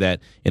we'll get to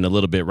that in a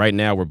little bit. Right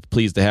now, we're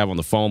pleased to have on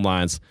the phone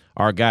lines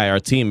our guy, our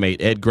teammate,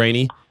 Ed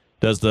Graney.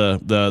 Does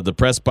the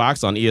press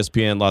box on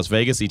ESPN Las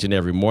Vegas each and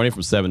every morning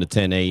from 7 to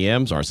 10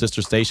 a.m. Our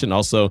sister station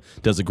also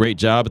does a great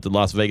job at the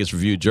Las Vegas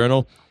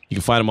Review-Journal. You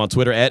can find him on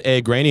Twitter at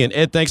Ed Graney. And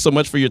Ed, thanks so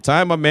much for your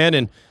time, my man.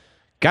 And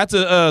got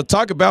to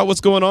talk about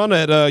what's going on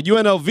at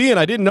UNLV. And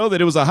I didn't know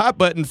that it was a hot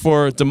button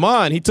for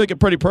Damon. He took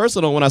it pretty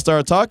personal when I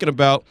started talking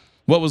about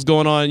what was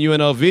going on in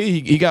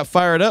UNLV. He got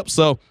fired up.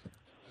 So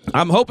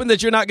I'm hoping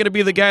that you're not going to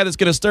be the guy that's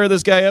going to stir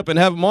this guy up and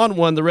have him on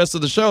one the rest of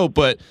the show.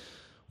 But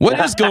what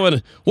is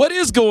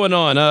going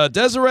on?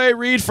 Desiree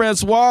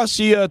Reed-Francois,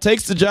 she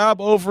takes the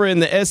job over in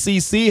the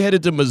SEC,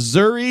 headed to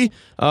Missouri.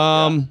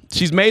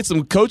 She's made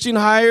some coaching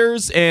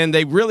hires, and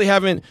they really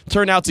haven't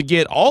turned out to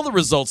get all the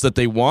results that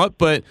they want.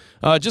 But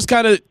just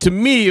kind of, to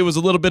me, it was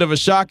a little bit of a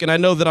shock, and I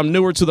know that I'm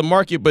newer to the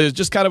market, but it's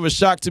just kind of a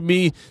shock to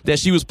me that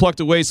she was plucked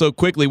away so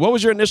quickly. What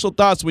was your initial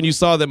thoughts when you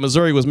saw that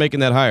Missouri was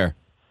making that hire?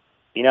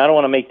 I don't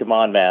want to make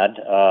Damon mad,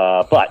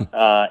 but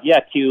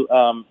yeah, Q.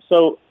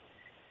 So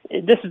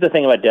this is the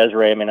thing about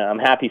Desiree. I mean, I'm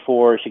happy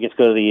for her. She gets to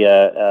go to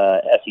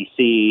the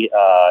SEC,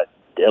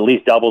 at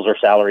least doubles her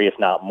salary, if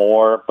not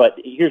more. But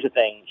here's the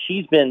thing.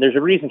 There's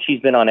a reason she's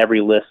been on every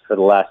list for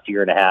the last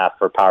year and a half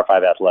for Power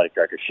 5 athletic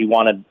director. She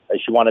wanted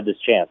this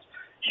chance.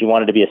 She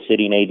wanted to be a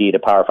sitting AD at a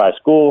Power 5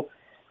 school.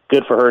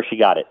 Good for her. She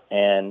got it.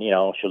 And,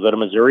 she'll go to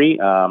Missouri.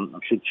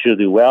 She'll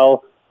do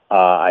well.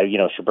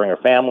 She'll bring her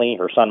family.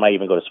 Her son might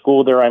even go to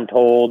school there, I'm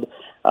told,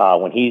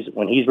 when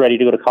he's ready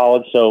to go to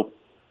college. So,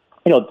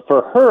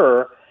 for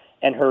her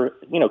and her,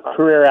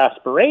 career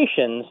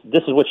aspirations,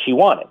 this is what she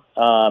wanted.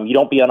 You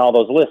don't be on all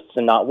those lists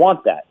and not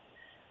want that.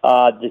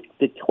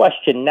 The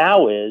question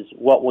now is,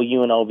 what will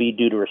UNLV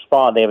do to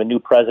respond? They have a new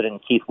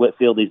president, Keith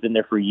Whitfield. He's been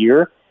there for a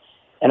year.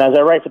 And as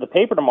I write for the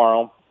paper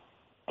tomorrow,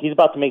 he's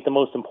about to make the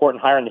most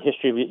important hire in the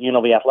history of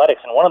UNLV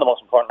athletics, and one of the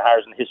most important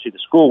hires in the history of the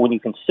school when you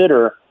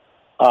consider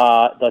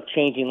the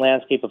changing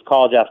landscape of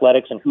college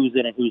athletics and who's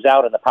in and who's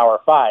out in the Power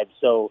 5.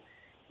 So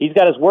he's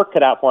got his work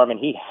cut out for him, and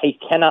he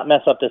cannot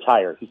mess up this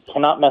hire. He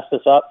cannot mess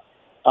this up.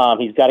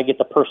 He's got to get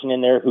the person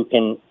in there who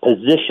can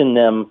position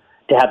them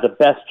to have the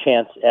best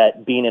chance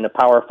at being in a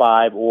Power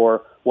 5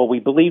 or what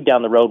we believe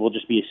down the road will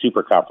just be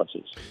super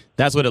conferences.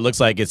 That's what it looks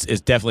like. It's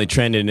definitely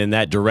trending in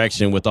that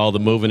direction with all the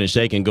moving and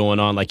shaking going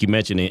on, like you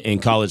mentioned, in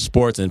college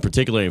sports and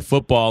particularly in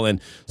football. And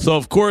so,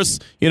 of course,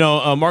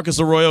 Marcus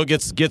Arroyo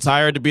gets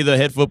hired to be the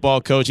head football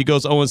coach. He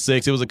goes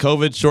 0-6. It was a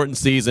COVID-shortened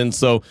season,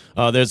 so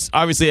there's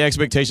obviously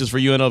expectations for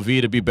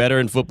UNLV to be better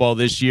in football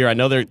this year. I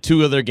know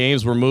two of their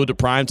games were moved to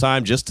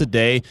primetime just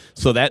today,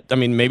 so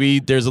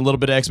maybe there's a little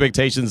bit of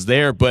expectations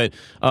there. But,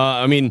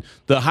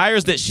 the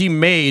hires that she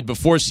made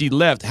before she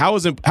left, how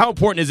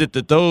important is it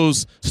that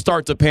those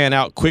start to pan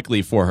out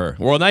quickly for her?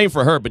 Well, not even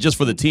for her, but just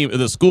for the team,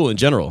 the school in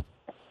general.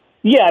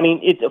 Yeah,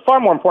 it's far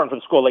more important for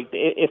the school. Like,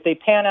 if they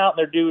pan out and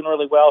they're doing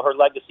really well, her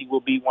legacy will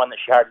be one that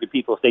she hired good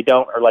people. If they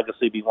don't, her legacy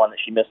will be one that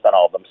she missed on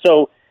all of them.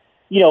 So,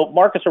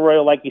 Marcus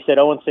Arroyo, like you said,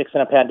 0-6 in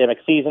a pandemic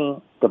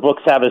season. The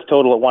books have his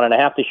total at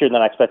 1.5 this year. They're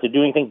not expected to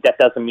do anything. That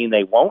doesn't mean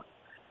they won't.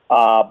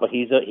 But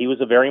he was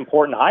a very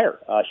important hire.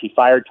 She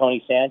fired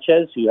Tony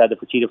Sanchez, who had the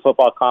Fertitta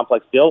football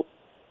complex built.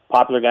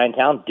 Popular guy in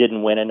town,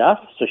 didn't win enough,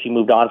 so she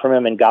moved on from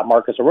him and got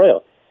Marcus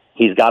Arroyo.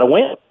 He's got to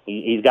win.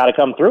 He's got to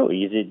come through.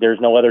 There's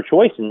no other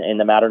choice in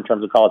the matter in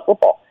terms of college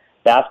football.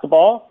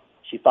 Basketball,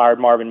 she fired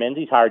Marvin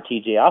Menzies, hired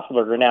T.J.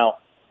 Osberger. Now,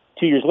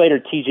 2 years later,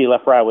 T.J.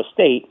 left for Iowa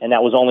State, and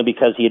that was only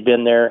because he had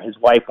been there, his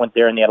wife went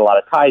there, and they had a lot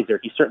of ties there.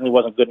 He certainly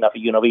wasn't good enough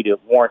at UNLV to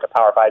warrant a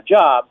Power 5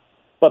 job,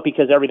 but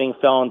because everything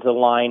fell into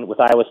line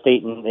with Iowa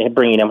State and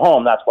bringing him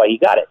home, that's why he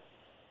got it.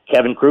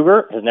 Kevin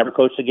Kruger has never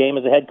coached a game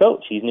as a head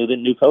coach. He's the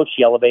new coach.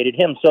 She elevated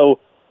him. So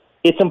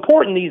it's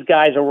important these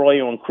guys,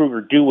 Arroyo and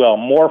Kruger, do well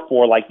more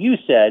for, like you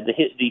said,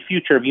 the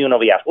future of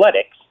UNLV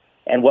athletics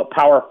and what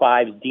Power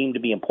 5s deem to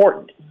be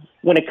important.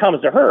 When it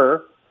comes to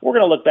her, we're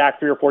going to look back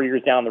 3 or 4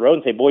 years down the road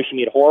and say, boy, she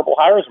made horrible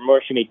hires or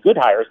boy, she made good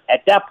hires.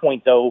 At that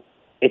point, though,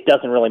 it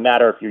doesn't really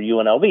matter if you're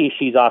UNLV.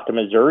 She's off to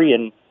Missouri,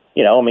 and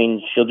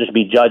she'll just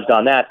be judged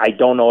on that. I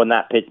don't know in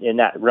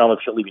that realm if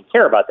she'll even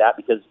care about that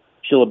because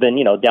she'll have been,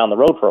 down the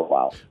road for a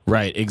while.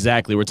 Right,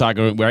 exactly. We're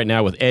talking right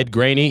now with Ed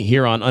Graney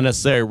here on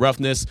Unnecessary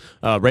Roughness,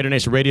 Raider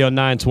Nation Radio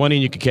 920.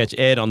 You can catch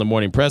Ed on the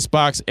Morning Press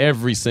Box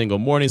every single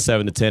morning,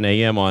 7 to 10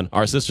 a.m. on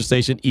our sister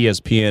station,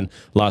 ESPN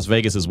Las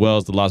Vegas, as well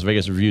as the Las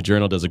Vegas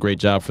Review-Journal does a great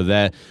job for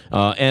that.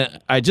 And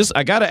I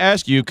got to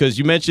ask you, because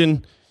you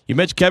mentioned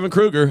Kevin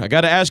Kruger. I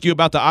got to ask you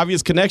about the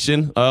obvious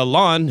connection.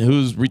 Lon,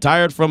 who's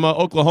retired from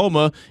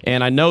Oklahoma,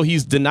 and I know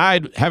he's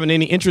denied having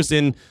any interest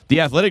in the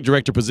athletic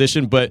director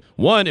position. But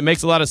one, it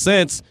makes a lot of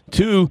sense.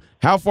 Two,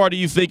 how long do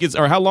you think it's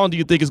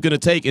going to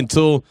take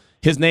until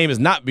his name is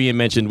not being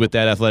mentioned with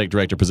that athletic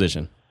director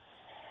position?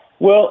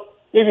 Well,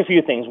 there's a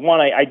few things.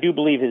 One, I do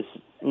believe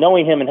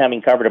knowing him and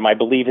having covered him, I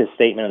believe his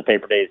statement in the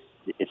paper days,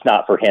 it's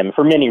not for him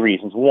for many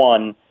reasons.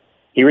 One,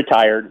 He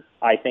retired.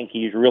 I think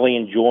he's really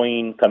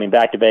enjoying coming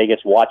back to Vegas,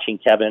 watching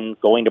Kevin,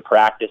 going to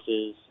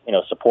practices,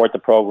 support the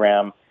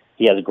program.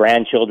 He has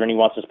grandchildren he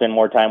wants to spend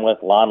more time with.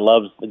 Lon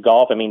loves the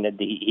golf. I mean,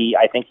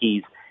 I think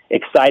he's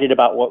excited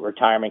about what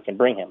retirement can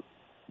bring him.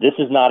 This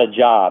is not a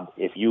job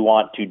if you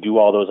want to do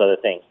all those other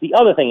things. The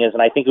other thing is,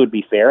 and I think it would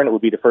be fair, and it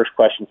would be the first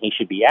question he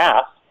should be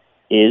asked,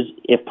 is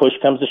if push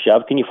comes to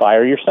shove, can you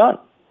fire your son?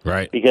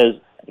 Right. Because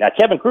now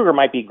Kevin Kruger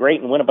might be great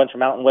and win a bunch of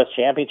Mountain West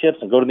championships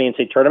and go to the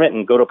NCAA tournament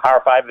and go to a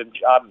Power 5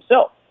 job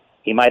himself.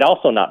 He might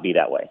also not be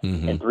that way.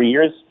 Mm-hmm. In 3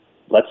 years,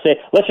 let's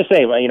just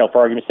say, for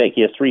argument's sake,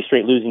 he has 3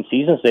 straight losing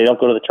seasons. They don't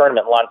go to the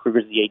tournament, and Lon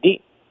Kruger's the AD.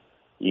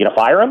 You gonna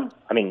fire him?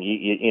 I mean,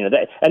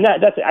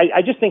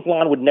 I just think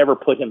Lon would never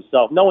put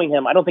himself, knowing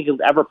him, I don't think he'll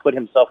ever put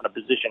himself in a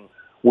position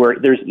where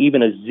there's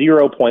even a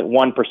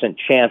 0.1%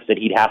 chance that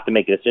he'd have to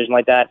make a decision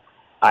like that.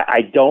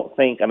 I don't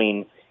think. I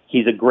mean,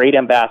 he's a great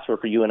ambassador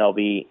for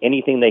UNLV.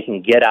 Anything they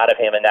can get out of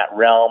him in that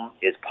realm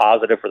is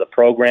positive for the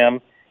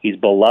program. He's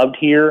beloved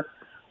here.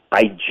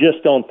 I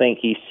just don't think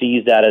he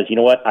sees that as,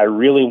 I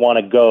really want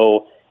to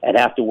go and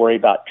have to worry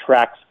about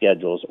track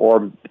schedules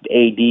or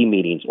AD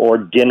meetings or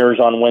dinners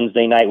on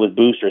Wednesday night with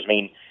boosters. I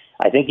mean,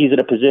 I think he's in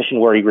a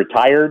position where he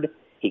retired.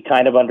 He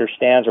kind of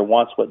understands or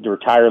wants what the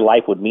retired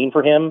life would mean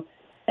for him.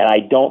 And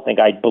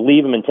I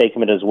believe him and take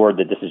him at his word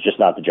that this is just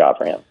not the job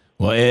for him.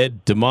 Well,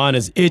 Ed, Damon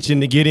is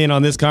itching to get in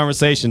on this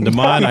conversation.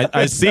 Damon,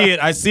 I see it.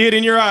 I see it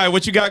in your eye.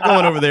 What you got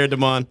going over there,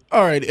 Damon?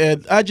 All right,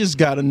 Ed, I just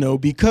got to know,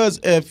 because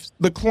if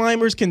the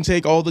climbers can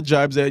take all the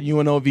jobs at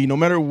UNLV, no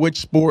matter which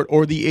sport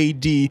or the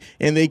AD,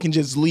 and they can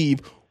just leave,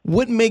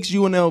 what makes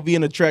UNLV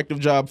an attractive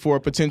job for a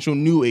potential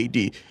new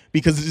AD?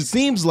 Because it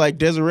seems like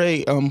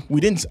Desiree, we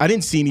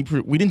didn't see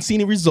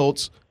any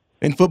results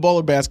in football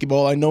or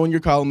basketball. I know in your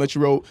column that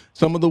you wrote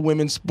some of the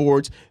women's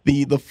sports,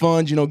 the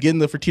funds, getting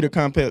the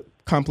Fertitta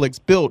complex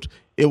built,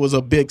 it was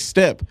a big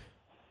step.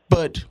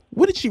 But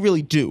what did she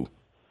really do?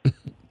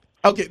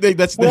 Okay,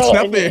 that's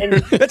not fair.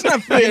 That's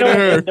not fair to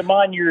her.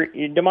 Damon,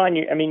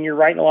 you're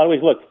right in a lot of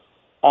ways. Look,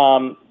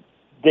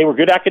 they were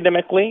good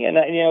academically, and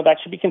that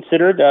should be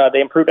considered. They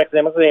improved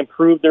academically. They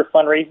improved their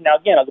fundraising. Now,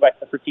 again, I'll go back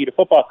to the Fertitta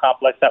football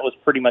complex. That was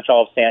pretty much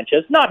all of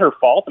Sanchez. Not her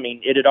fault. I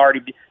mean,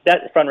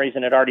 that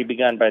fundraising had already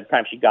begun by the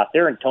time she got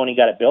there, and Tony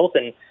got it built.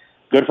 And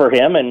good for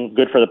him, and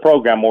good for the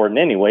program more than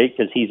anyway,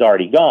 because he's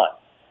already gone.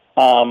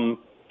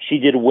 She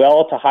did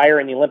well to hire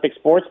in the Olympic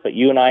sports, but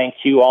you and I and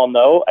Q all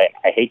know,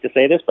 I hate to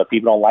say this, but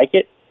people don't like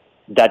it,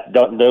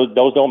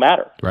 those don't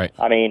matter. Right.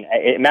 I mean,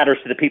 it matters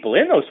to the people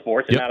in those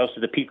sports. It matters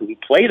to the people who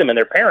play them and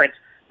their parents.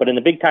 But in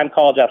the big-time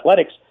college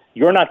athletics,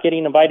 you're not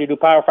getting invited to a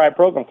Power 5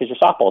 program because your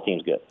softball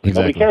team's good. Exactly.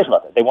 Nobody cares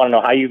about that. They want to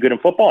know how you're good in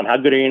football and how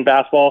good are you in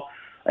basketball.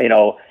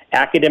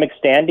 Academic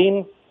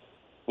standing,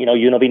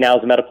 UNLV now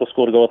is a medical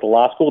school to go with the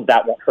law school.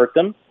 That won't hurt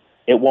them.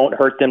 It won't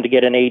hurt them to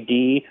get an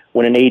AD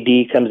when an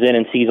AD comes in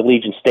and sees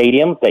Allegiant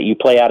Stadium, that you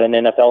play out in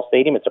an NFL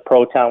stadium. It's a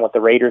pro town with the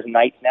Raiders and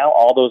Knights now.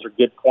 All those are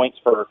good points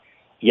for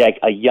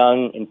a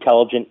young,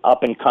 intelligent,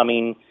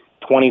 up-and-coming,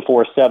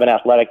 24/7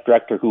 athletic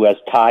director who has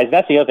ties.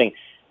 That's the other thing.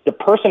 The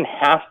person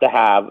has to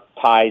have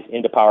ties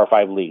into Power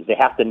 5 leagues. They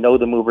have to know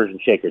the movers and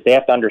shakers. They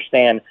have to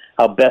understand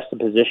how best to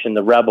position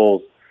the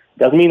Rebels.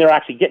 Doesn't mean they're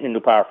actually getting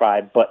into Power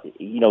 5, but,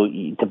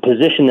 to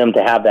position them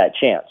to have that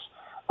chance.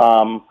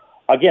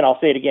 Again, I'll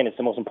say it again. It's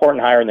the most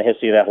important hire in the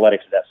history of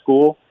athletics at that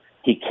school.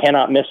 He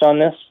cannot miss on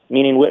this,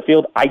 meaning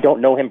Whitfield. I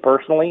don't know him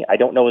personally. I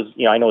don't know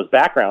I know his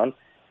background.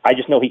 I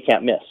just know he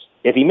can't miss.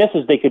 If he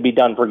misses, they could be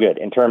done for good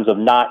in terms of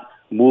not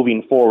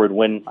moving forward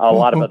when a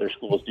lot of other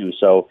schools do.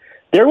 So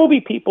there will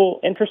be people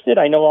interested.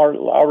 I know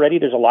already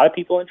there's a lot of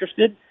people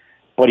interested,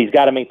 but he's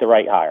got to make the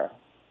right hire.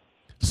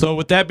 So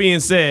with that being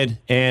said,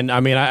 and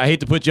I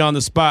hate to put you on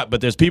the spot, but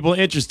there's people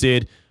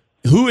interested.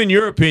 Who, in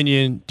your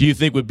opinion, do you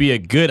think would be a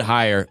good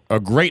hire, a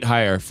great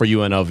hire for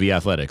UNLV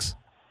athletics?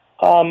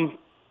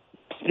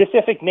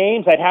 Specific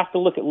names, I'd have to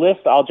look at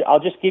lists. I'll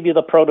just give you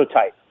the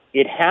prototype.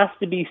 It has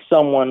to be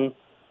someone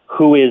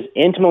who is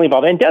intimately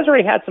involved. And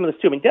Desiree had some of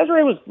this too. I mean,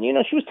 Desiree was,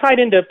 she was tied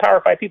into Power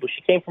 5 people.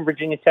 She came from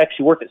Virginia Tech.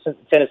 She worked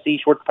at Tennessee.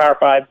 She worked at Power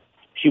 5.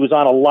 She was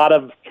on a lot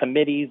of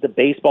committees, the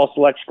baseball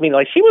selection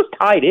committee. She was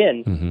tied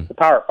in to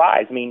Power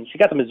 5s. I mean, she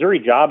got the Missouri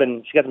job,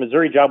 and she got the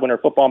Missouri job when her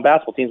football and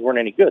basketball teams weren't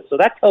any good. So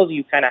that tells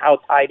you kind of how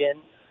tied in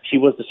she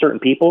was to certain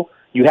people.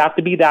 You have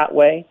to be that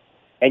way,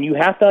 and you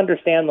have to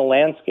understand the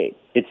landscape.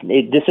 This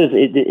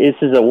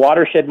is a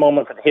watershed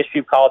moment for the history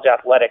of college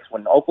athletics.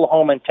 When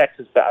Oklahoma and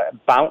Texas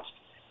bounced,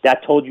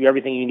 that told you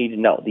everything you need to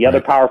know. The other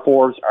Power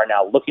 4s are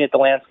now looking at the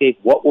landscape.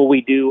 What will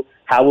we do?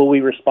 How will we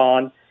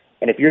respond?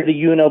 And if you're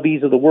the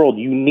UNLVs of the world,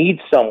 you need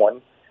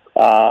someone,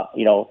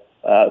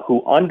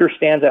 who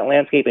understands that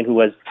landscape and who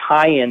has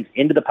tie-ins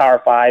into the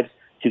Power 5s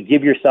to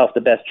give yourself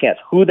the best chance.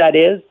 Who that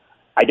is,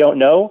 I don't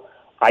know.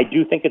 I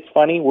do think it's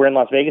funny. We're in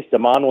Las Vegas.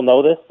 Damon will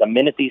know this. The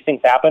minute these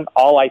things happen,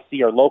 all I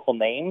see are local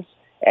names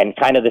and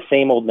kind of the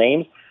same old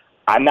names.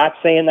 I'm not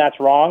saying that's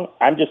wrong.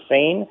 I'm just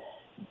saying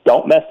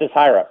don't mess this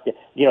hire up.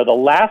 The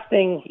last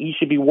thing you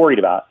should be worried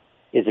about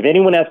is if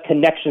anyone has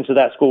connections to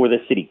that school or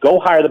this city, go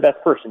hire the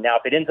best person. Now,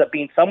 if it ends up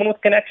being someone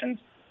with connections,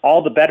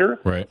 all the better.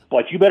 Right.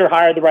 But you better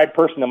hire the right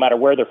person no matter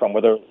where they're from,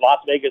 whether it's Las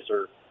Vegas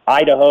or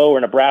Idaho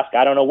or Nebraska,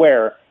 I don't know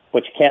where,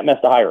 but you can't mess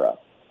the hire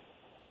up.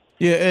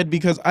 Yeah, Ed,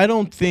 because I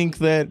don't think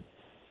that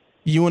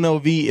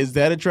UNLV is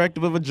that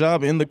attractive of a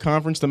job in the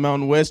conference, the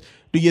Mountain West.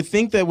 Do you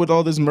think that with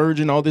all this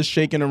merging, all this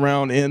shaking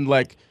around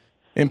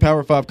in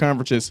Power 5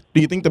 conferences,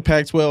 do you think the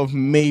Pac-12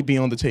 may be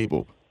on the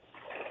table?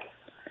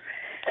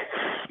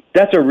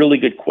 That's a really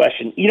good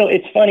question.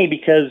 It's funny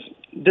because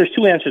there's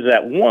two answers to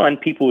that. One,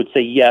 people would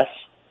say yes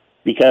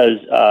because,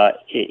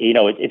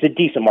 it's a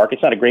decent market.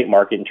 It's not a great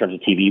market in terms of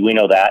TV. We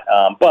know that.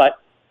 But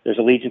there's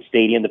Allegiant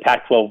Stadium. The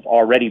Pac-12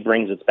 already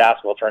brings its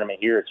basketball tournament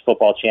here, its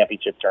football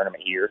championship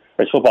tournament here,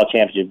 or its football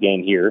championship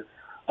game here.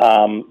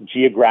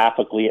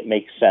 Geographically, it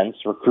makes sense.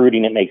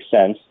 Recruiting, it makes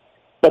sense.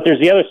 But there's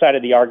the other side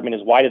of the argument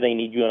is why do they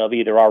need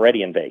UNLV? They're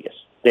already in Vegas.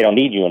 They don't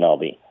need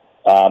UNLV.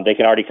 They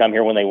can already come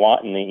here when they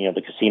want, and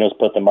the casinos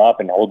put them up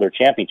and hold their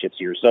championships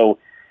here. So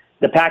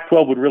the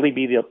Pac-12 would really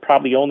be the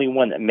probably only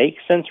one that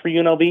makes sense for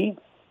UNLV,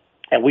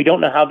 and we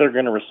don't know how they're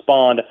going to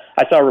respond.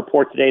 I saw a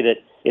report today that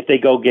if they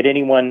go get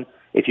anyone,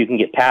 if you can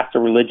get past the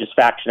religious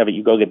faction of it,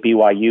 you go get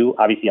BYU,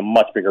 obviously a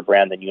much bigger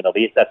brand than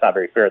UNLV. That's not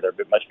very fair. They're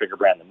a much bigger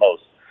brand than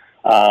most.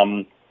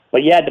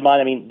 But yeah,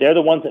 Damon, they're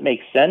the ones that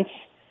make sense.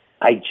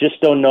 I just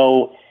don't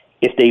know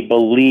if they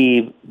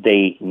believe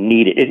they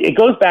need it. It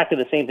goes back to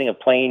the same thing of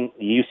playing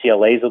the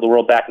UCLAs of the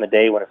world back in the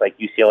day when it's like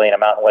UCLA and a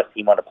Mountain West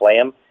team want to play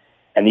them.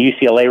 And the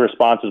UCLA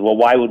response is, well,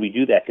 why would we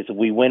do that? Because if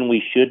we win,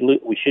 we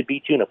should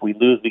beat you, and if we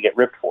lose, we get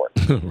ripped for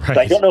it. Right.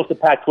 So I don't know if the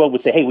Pac-12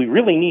 would say, hey, we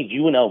really need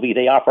UNLV.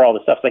 They offer all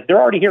this stuff. It's like they're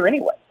already here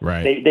anyway.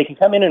 Right. They can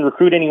come in and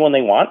recruit anyone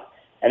they want,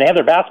 and they have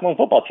their basketball and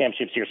football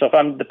championships here. So if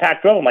I'm the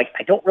Pac-12, I'm like,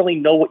 I don't really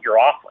know what you're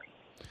offering.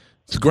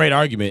 It's a great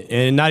argument,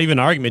 and not even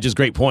an argument, just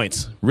great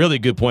points. Really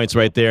good points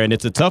right there, and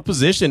it's a tough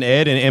position,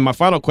 Ed. And my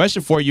final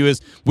question for you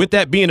is, with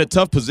that being a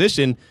tough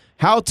position,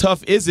 how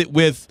tough is it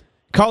with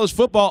college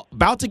football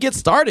about to get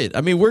started?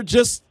 I mean, we're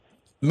just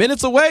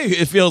minutes away,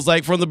 it feels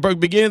like, from the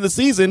beginning of the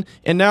season,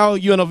 and now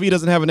UNLV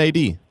doesn't have an AD.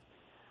 It's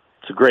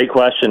a great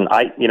question.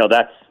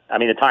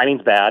 The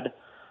timing's bad.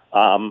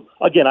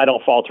 Again, I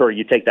don't fault her.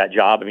 You take that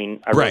job.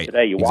 I wrote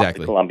today, you walk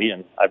to Columbia,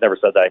 and I've never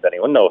said that to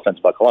anyone. No offense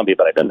about Columbia,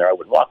 but I've been there. I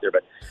wouldn't walk there.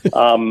 But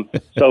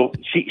so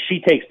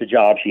she takes the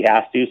job. She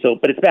has to.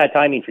 But it's bad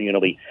timing for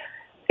UNLV.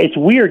 It's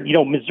weird.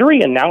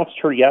 Missouri announced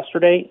her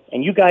yesterday,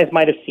 and you guys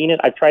might have seen it.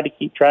 I've tried to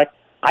keep track.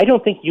 I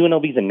don't think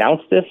UNLV's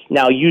announced this.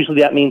 Now,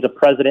 usually that means a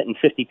president and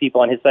 50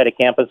 people on his side of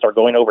campus are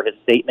going over his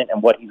statement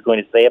and what he's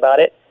going to say about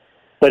it.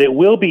 But it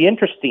will be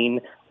interesting.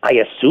 I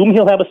assume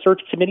he'll have a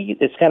search committee.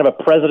 It's kind of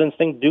a president's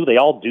thing to do. They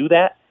all do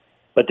that.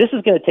 But this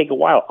is going to take a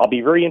while. I'll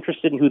be very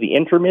interested in who the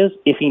interim is,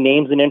 if he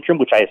names an interim,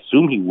 which I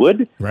assume he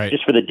would,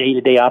 just for the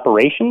day-to-day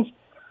operations.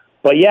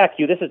 But yeah,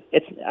 Q,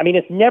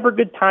 it's never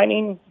good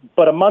timing,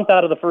 but a month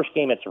out of the first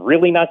game, it's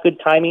really not good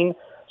timing.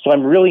 So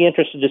I'm really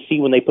interested to see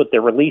when they put their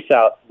release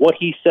out, what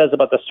he says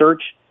about the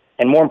search,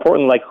 and more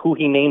importantly, who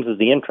he names as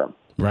the interim.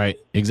 Right,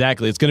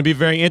 exactly. It's going to be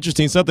very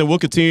interesting, something we'll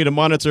continue to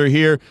monitor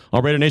here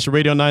on Raider Nation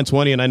Radio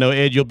 920. And I know,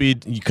 Ed, you'll be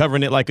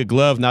covering it like a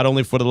glove, not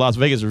only for the Las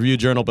Vegas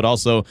Review-Journal, but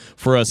also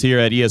for us here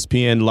at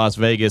ESPN Las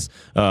Vegas.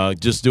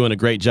 Just doing a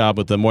great job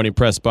with the Morning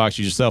Press Box.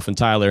 Yourself and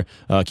Tyler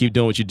keep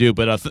doing what you do.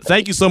 But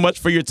thank you so much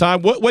for your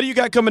time. What do you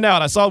got coming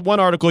out? I saw one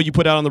article you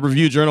put out on the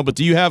Review-Journal, but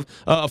do you have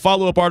a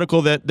follow-up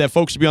article that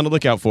folks should be on the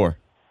lookout for?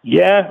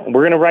 Yeah,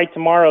 we're going to write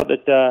tomorrow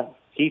that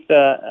Keith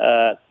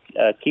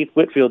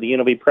Whitfield, the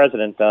UNLV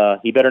president,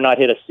 he better not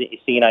hit a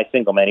C&I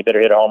single, man. He better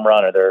hit a home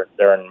run or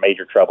they're in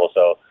major trouble.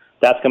 So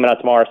that's coming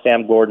out tomorrow.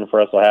 Sam Gordon for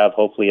us will have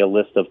hopefully a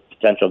list of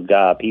potential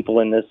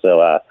people in this.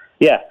 So, I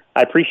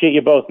appreciate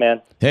you both,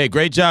 man. Hey,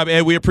 great job,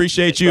 Ed. We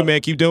appreciate you,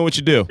 man. Keep doing what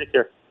you do. Take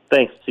care.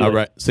 Thanks. See you. All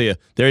right. See ya.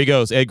 There he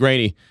goes, Ed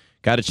Graney.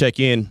 Got to check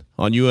in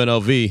on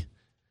UNLV.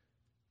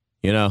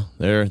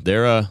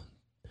 There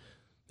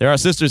are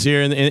sisters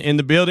here in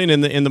the building,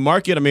 in the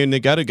market. They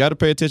got to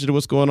pay attention to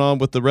what's going on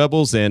with the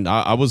Rebels. And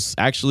I was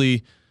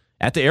actually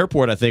at the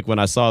airport, I think, when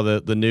I saw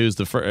the news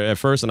at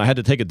first, and I had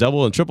to take a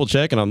double and triple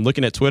check. And I'm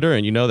looking at Twitter,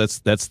 and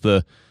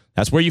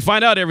that's where you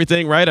find out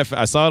everything, right?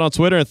 I saw it on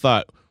Twitter and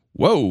thought,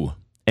 whoa.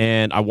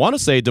 And I want to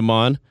say,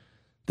 Damon,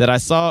 that I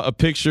saw a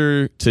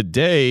picture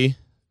today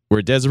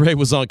where Desiree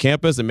was on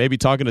campus and maybe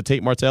talking to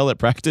Tate Martell at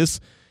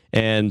practice.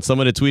 And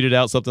someone had tweeted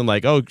out something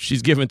like, oh,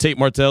 she's giving Tate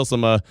Martell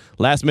some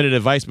last-minute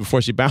advice before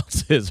she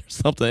bounces or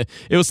something.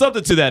 It was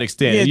something to that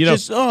extent. Yeah,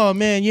 oh,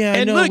 man,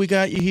 I know, look, we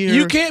got you here.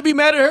 You can't be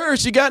mad at her.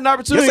 She got an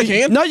opportunity. Yes,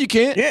 I can. No, you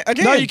can't. Yeah, I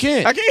can. No, you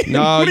can't. I can.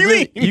 No, what do you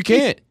mean? You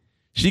can't.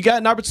 She got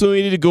an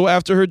opportunity to go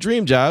after her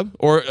dream job,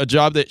 or a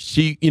job that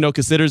she,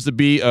 considers to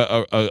be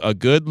a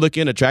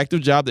good-looking,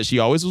 attractive job that she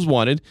always was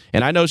wanted.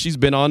 And I know she's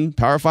been on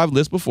Power 5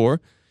 lists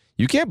before.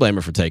 You can't blame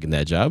her for taking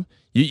that job.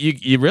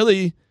 You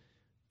really,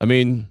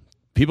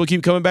 people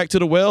keep coming back to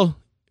the well,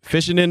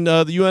 fishing in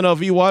the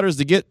UNLV waters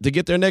to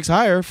get their next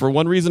hire for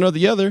one reason or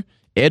the other.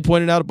 Ed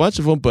pointed out a bunch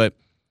of them, but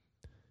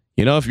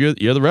if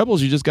you're the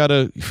Rebels, you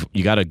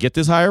gotta get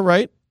this hire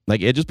right,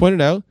 like Ed just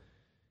pointed out,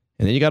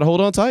 and then you gotta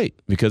hold on tight,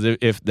 because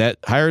if that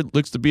hire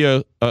looks to be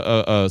a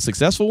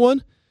successful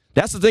one,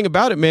 That's the thing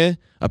about it, man.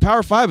 A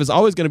Power 5 is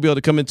always going to be able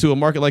to come into a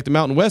market like the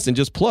Mountain West and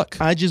just pluck.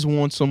 I just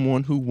want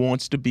someone who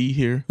wants to be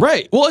here.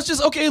 Right. Well, it's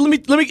just, okay, let me,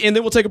 and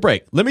then we'll take a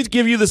break. Let me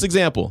give you this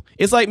example.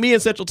 It's like me in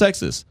Central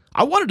Texas.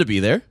 I wanted to be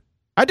there.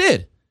 I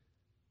did.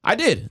 I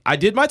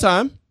did my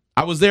time.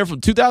 I was there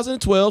from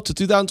 2012 to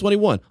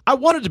 2021. I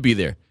wanted to be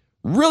there.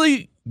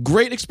 Really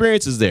great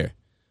experiences there.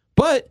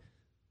 But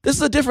this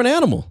is a different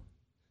animal.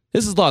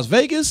 This is Las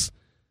Vegas.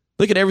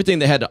 Look at everything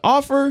they had to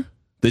offer.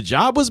 The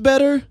job was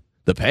better.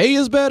 The pay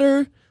is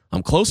better.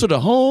 I'm closer to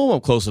home.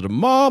 I'm closer to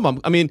mom.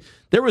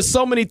 There were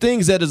so many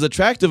things that is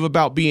attractive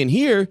about being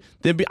here.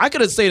 I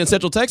could have stayed in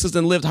Central Texas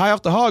and lived high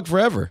off the hog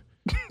forever.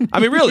 I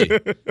mean, really.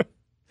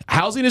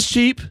 Housing is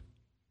cheap.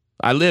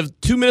 I live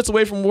 2 minutes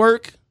away from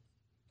work.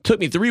 Took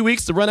me 3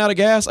 weeks to run out of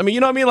gas. I mean, you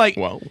know what I mean? Like,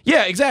 wow.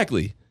 Yeah,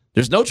 exactly.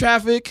 There's no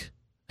traffic.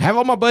 I have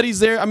all my buddies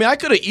there. I mean, I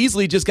could have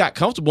easily just got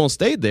comfortable and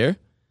stayed there.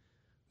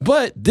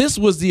 But this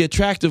was the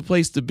attractive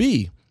place to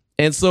be.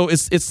 And so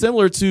it's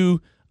similar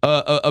to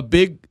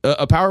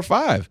a Power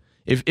 5.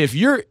 If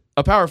you're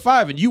a Power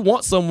 5 and you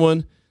want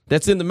someone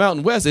that's in the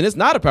Mountain West and it's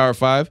not a Power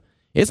 5,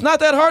 it's not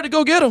that hard to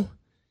go get them.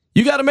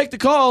 You got to make the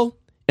call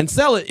and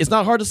sell it. It's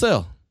not hard to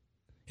sell.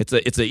 It's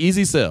an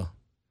easy sell.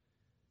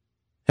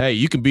 Hey,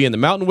 you can be in the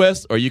Mountain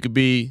West or you could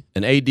be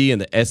an AD in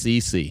the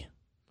SEC.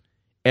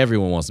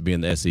 Everyone wants to be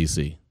in the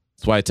SEC.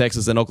 That's why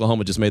Texas and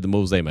Oklahoma just made the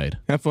moves they made.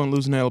 Have fun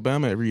losing to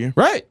Alabama every year.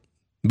 Right.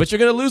 But you're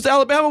going to lose to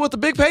Alabama with a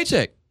big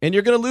paycheck, and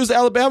you're going to lose to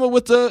Alabama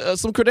with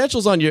some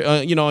credentials on your,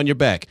 on your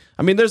back.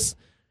 I mean,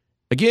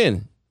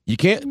 you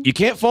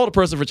can't fault a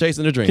person for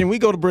chasing their dream. Can we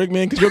go to break,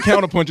 man? Because your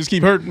counterpunches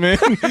keep hurting, man.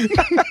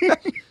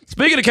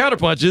 Speaking of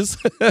counterpunches,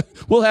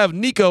 we'll have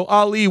Nico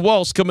Ali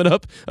Walsh coming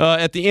up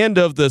at the end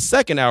of the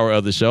second hour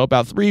of the show,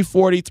 about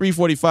 3:40,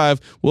 3:45.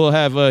 We'll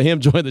have him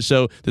join the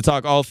show to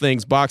talk all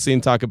things boxing,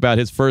 talk about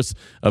his first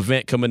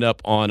event coming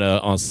up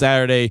on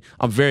Saturday.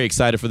 I'm very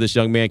excited for this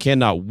young man.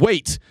 Cannot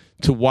wait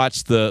to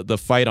watch the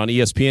fight on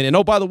ESPN. And,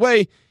 oh, by the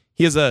way,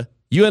 he is a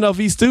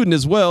UNLV student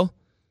as well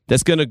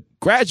that's going to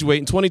graduate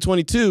in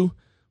 2022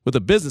 with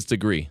a business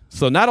degree.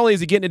 So not only is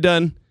he getting it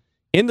done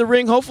in the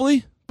ring,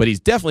 hopefully, but he's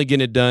definitely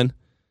getting it done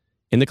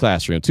in the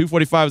classroom.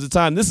 2:45 is the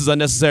time. This is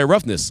Unnecessary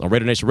Roughness on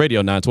Raider Nation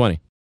Radio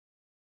 920.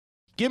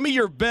 Give me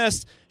your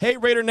best. Hey,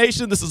 Raider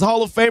Nation, this is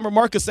Hall of Famer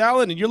Marcus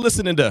Allen, and you're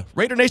listening to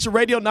Raider Nation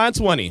Radio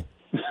 920.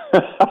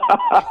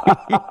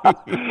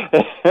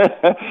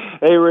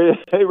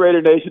 Hey,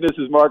 Raider Nation, this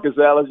is Marcus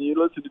Allen, and you're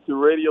listening to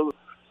Radio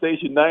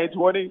Station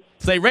 920.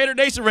 Say Raider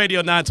Nation Radio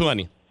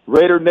 920.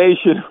 Raider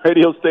Nation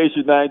Radio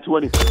Station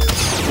 920.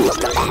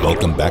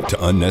 Welcome back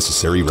to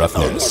Unnecessary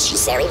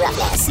Roughness.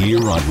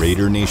 Here on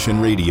Raider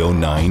Nation Radio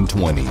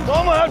 920. I'm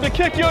going to have to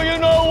kick you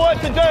know what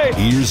today.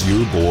 Here's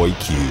your boy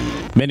Q.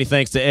 Many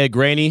thanks to Ed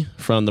Graney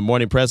from the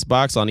Morning Press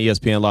Box on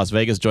ESPN Las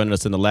Vegas, joining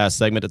us in the last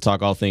segment to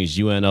talk all things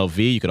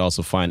UNLV. You could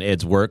also find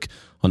Ed's work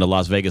on the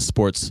Las Vegas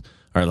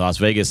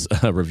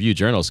Review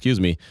Journal,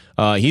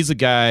 He's a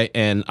guy,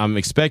 and I'm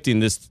expecting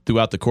this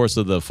throughout the course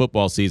of the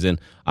football season.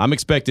 I'm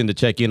expecting to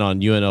check in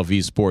on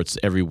UNLV sports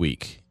every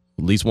week,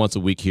 at least once a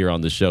week here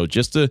on the show,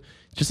 just to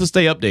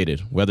stay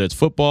updated, whether it's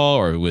football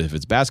or if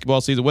it's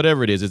basketball season,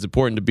 whatever it is. It's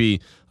important to be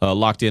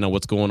locked in on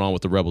what's going on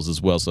with the Rebels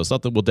as well. So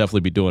something we'll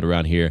definitely be doing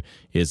around here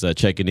is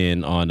checking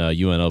in on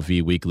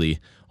UNLV weekly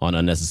on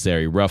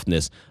Unnecessary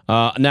Roughness.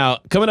 Now,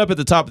 coming up at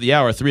the top of the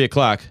hour, 3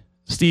 o'clock,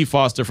 Steve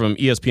Foster from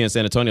ESPN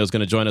San Antonio is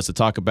going to join us to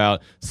talk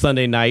about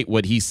Sunday night,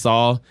 what he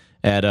saw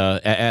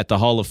at the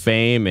Hall of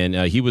Fame, and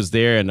he was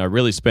there, and I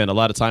really spent a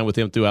lot of time with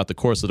him throughout the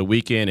course of the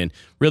weekend, and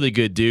really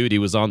good dude. He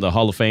was on the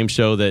Hall of Fame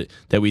show that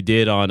we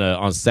did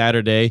on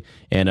Saturday,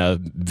 and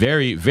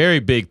very, very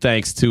big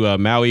thanks to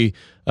Maui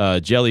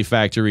Jelly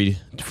Factory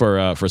for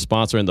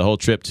sponsoring the whole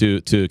trip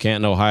to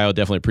Canton, Ohio.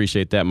 Definitely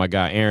appreciate that. My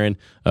guy Aaron,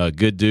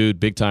 good dude,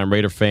 big time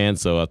Raider fan.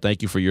 So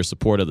thank you for your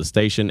support of the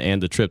station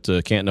and the trip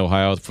to Canton,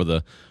 Ohio for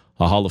the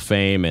Hall of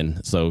Fame,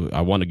 and so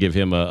I want to give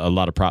him a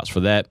lot of props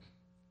for that.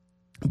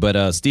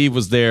 But Steve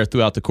was there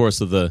throughout the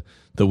course of the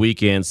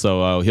weekend,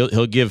 so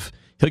he'll give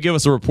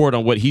us a report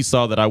on what he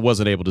saw that I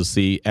wasn't able to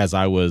see as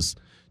I was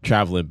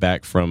traveling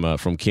back from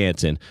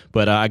Canton.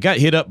 But I got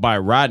hit up by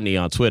Rodney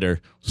on Twitter.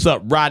 What's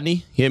up,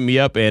 Rodney? Hit me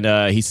up,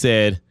 and he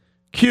said,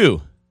 Q,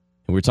 and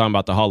we were talking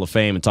about the Hall of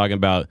Fame and talking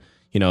about,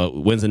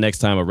 when's the next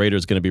time a Raider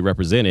is going to be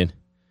represented.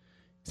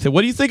 He said,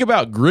 what do you think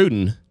about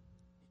Gruden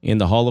in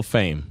the Hall of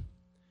Fame?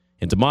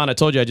 And Damon, I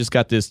told you I just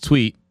got this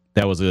tweet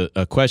that was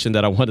a question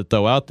that I wanted to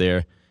throw out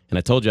there. And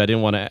I told you I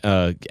didn't want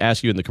to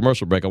ask you in the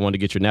commercial break. I wanted to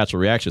get your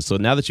natural reaction. So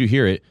now that you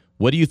hear it,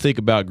 what do you think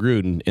about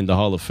Gruden in the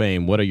Hall of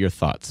Fame? What are your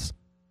thoughts?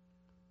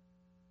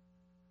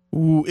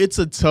 Ooh, it's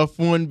a tough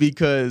one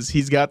because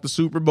he's got the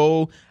Super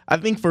Bowl. I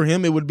think for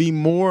him, it would be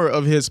more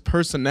of his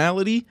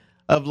personality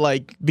of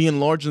like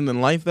being larger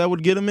than life that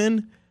would get him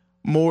in.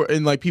 More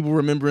and like people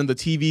remembering the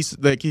TV,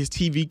 like his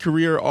TV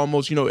career,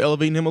 almost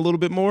elevating him a little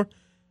bit more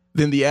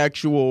than the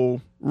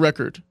actual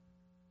record.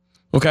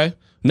 Okay.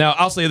 Now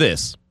I'll say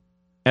this.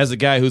 As a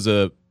guy who's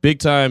a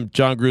big-time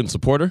John Gruden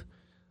supporter,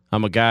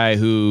 I'm a guy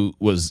who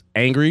was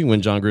angry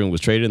when John Gruden was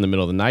traded in the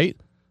middle of the night.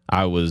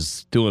 I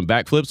was doing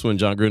backflips when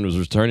John Gruden was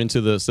returning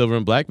to the silver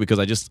and black because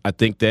I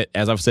think that,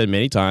 as I've said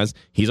many times,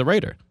 he's a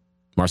Raider.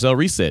 Marcel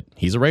Reese said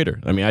he's a Raider.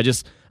 I mean, I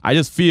just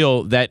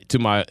feel that to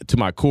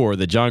my core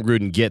that John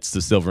Gruden gets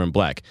the silver and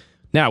black.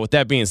 Now, with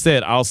that being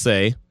said, I'll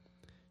say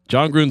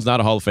John Gruden's not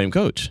a Hall of Fame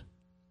coach.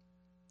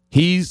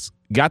 He's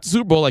got the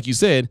Super Bowl, like you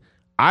said.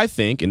 I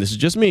think, and this is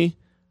just me,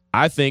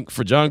 I think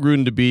for John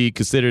Gruden to be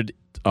considered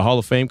a Hall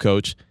of Fame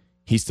coach,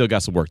 he's still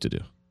got some work to do.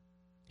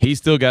 He's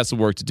still got some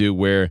work to do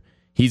where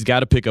he's got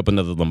to pick up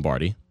another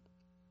Lombardi.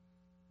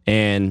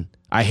 And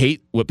I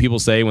hate what people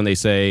say when they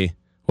say,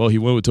 well, he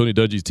won with Tony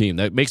Dungy's team.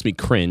 That makes me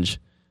cringe.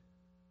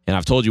 And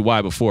I've told you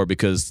why before,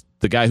 because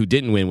the guy who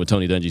didn't win with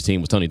Tony Dungy's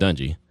team was Tony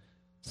Dungy.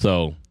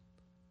 So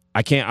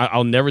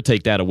I'll never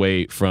take that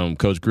away from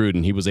Coach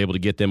Gruden. He was able to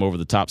get them over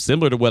the top,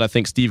 similar to what I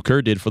think Steve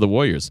Kerr did for the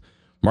Warriors.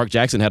 Mark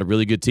Jackson had a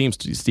really good team.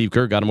 Steve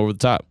Kerr got him over the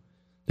top.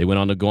 They went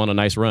on to go on a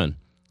nice run.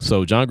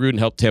 So John Gruden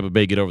helped Tampa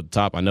Bay get over the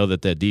top. I know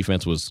that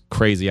defense was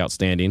crazy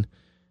outstanding,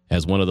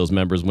 as one of those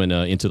members went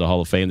into the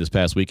Hall of Fame this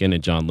past weekend,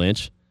 and John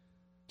Lynch.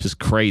 Just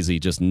crazy,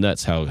 just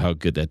nuts how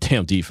good that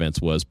damn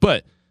defense was.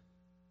 But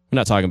we're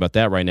not talking about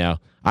that right now.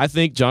 I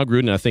think John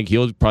Gruden, I think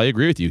he'll probably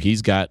agree with you,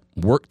 he's got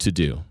work to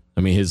do.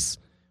 I mean, his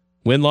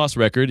win-loss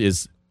record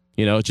is,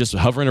 just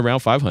hovering around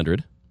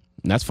 500,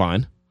 and that's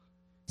fine.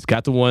 He's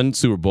got the one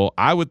Super Bowl.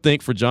 I would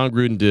think for John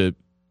Gruden to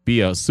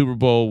be a Super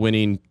Bowl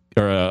winning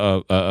or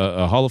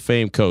a Hall of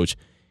Fame coach,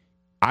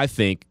 I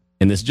think,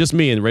 and this is just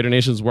me, and Raider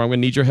Nation is where I'm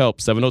going to need your help,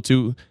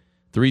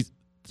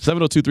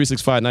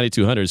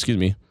 702-365-9200, excuse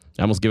me.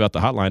 I almost gave out the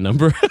hotline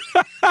number.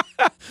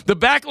 The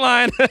back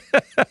line.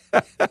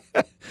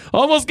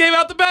 Almost gave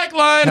out the back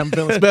line. I'm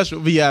feeling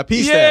special VIP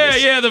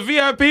status. Yeah, the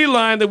VIP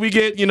line that we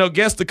get,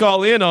 guests to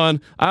call in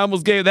on. I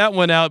almost gave that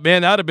one out,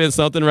 man. That would have been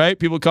something, right?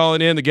 People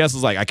calling in, the guest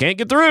was like, I can't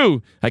get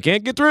through.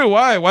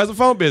 Why? Why is the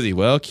phone busy?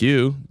 Well,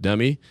 Q,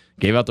 dummy,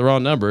 gave out the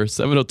wrong number,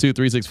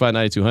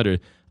 702-365-9200.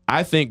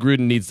 I think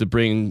Gruden needs to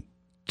bring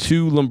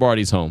two more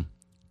Lombardis home,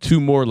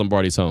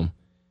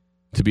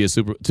 to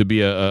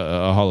be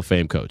a Hall of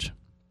Fame coach.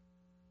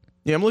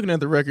 Yeah, I'm looking at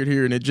the record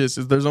here, and it just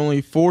is there's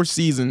only 4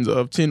 seasons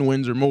of 10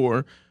 wins or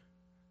more,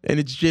 and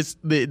it's just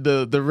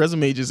the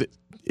resume just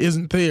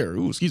isn't there.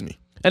 Ooh, excuse me.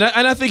 And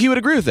I think he would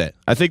agree with that.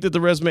 I think that the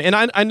resume, and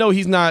I know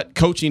he's not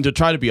coaching to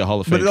try to be a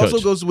Hall of Fame coach. But it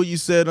also goes to what you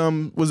said. I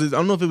don't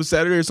know if it was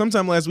Saturday or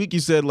sometime last week. You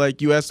said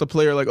you asked a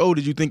player oh,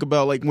 did you think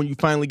about when you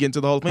finally get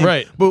into the Hall of Fame?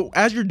 Right. But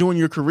as you're doing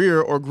your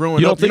career or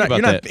growing up, you're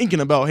not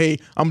thinking about, hey,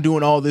 I'm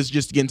doing all this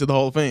just to get into the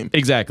Hall of Fame.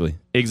 Exactly.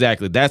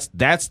 That's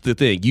the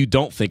thing. You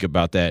don't think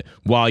about that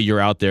while you're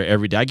out there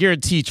every day. I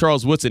guarantee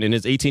Charles Woodson in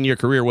his 18-year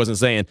career wasn't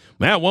saying,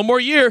 man, 1 more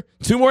year,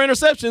 2 more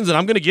interceptions, and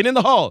I'm going to get in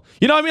the Hall.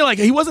 You know what I mean?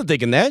 He wasn't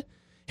thinking that.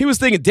 He was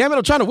thinking, damn it,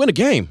 I'm trying to win a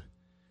game.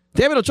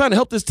 Damn it, I'm trying to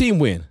help this team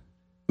win.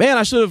 Man,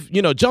 I should have,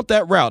 jumped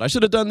that route. I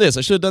should have done this.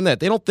 I should have done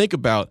that. They don't think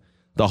about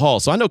the Hall.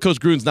 So I know Coach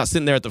Gruden's not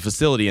sitting there at the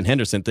facility in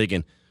Henderson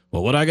thinking,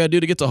 well, what do I got to do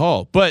to get to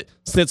Hall? But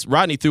since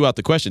Rodney threw out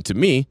the question to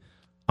me,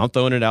 I'm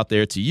throwing it out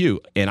there to you.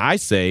 And I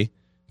say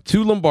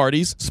 2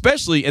 Lombardis,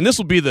 especially, and this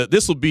would be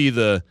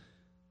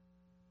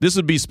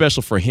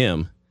special for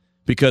him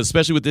because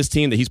especially with this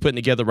team that he's putting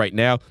together right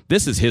now,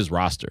 this is his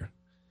roster.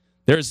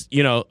 There's,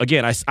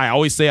 again, I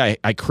always say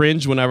I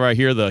cringe whenever I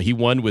hear he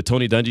won with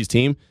Tony Dungy's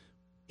team.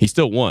 He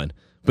still won.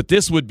 But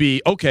this would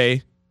be,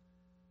 okay,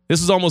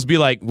 this is almost be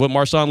like what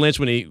Marshawn Lynch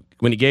when he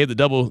gave the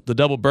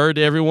double bird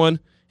to everyone.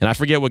 And I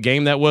forget what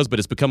game that was, but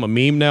it's become a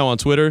meme now on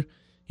Twitter,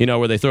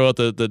 where they throw out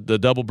the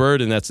double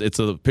bird and it's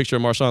a picture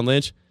of Marshawn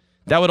Lynch.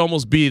 That would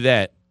almost be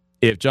that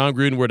if John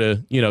Gruden were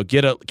to,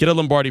 get a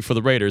Lombardi for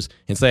the Raiders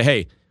and say,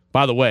 hey,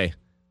 by the way,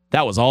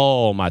 that was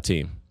all my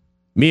team.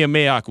 Me and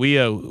Mayock,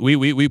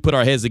 we put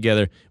our heads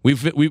together.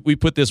 We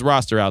put this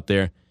roster out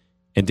there,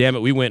 and damn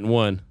it, we went and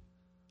won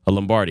a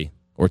Lombardi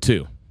or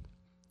 2.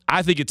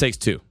 I think it takes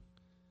 2.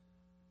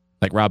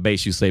 Like Rob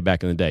Bass used to say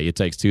back in the day, it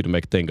takes 2 to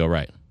make a thing go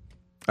right.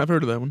 I've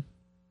heard of that one.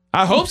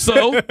 I hope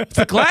so. It's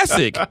a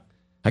classic.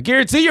 I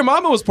guarantee your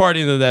mama was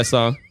partying to that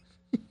song.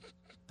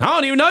 I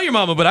don't even know your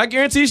mama, but I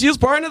guarantee she was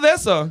partying to that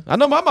song. I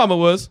know my mama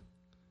was.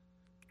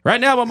 Right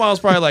now, my mom's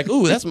probably like,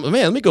 ooh, man,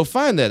 let me go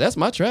find that. That's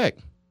my track.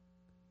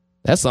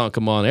 That song,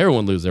 come on,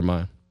 everyone lose their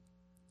mind.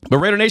 But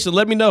Raider Nation,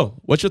 let me know.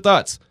 What's your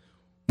thoughts?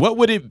 What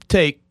would it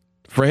take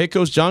for head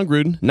coach John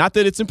Gruden? Not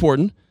that it's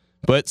important,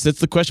 but since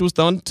the question was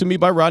thrown to me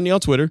by Rodney on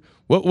Twitter,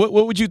 what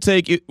would you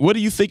take? What do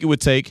you think it would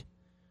take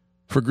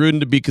for Gruden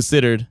to be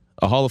considered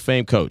a Hall of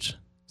Fame coach?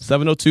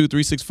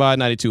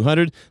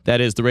 702-365-9200.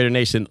 That is the Raider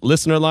Nation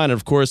listener line. And,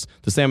 of course,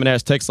 the Salmon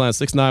Ash text line,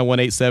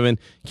 69187,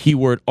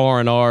 keyword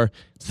R&R,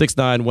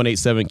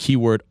 69187,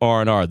 keyword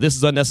R&R. This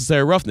is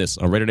Unnecessary Roughness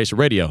on Raider Nation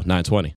Radio 920.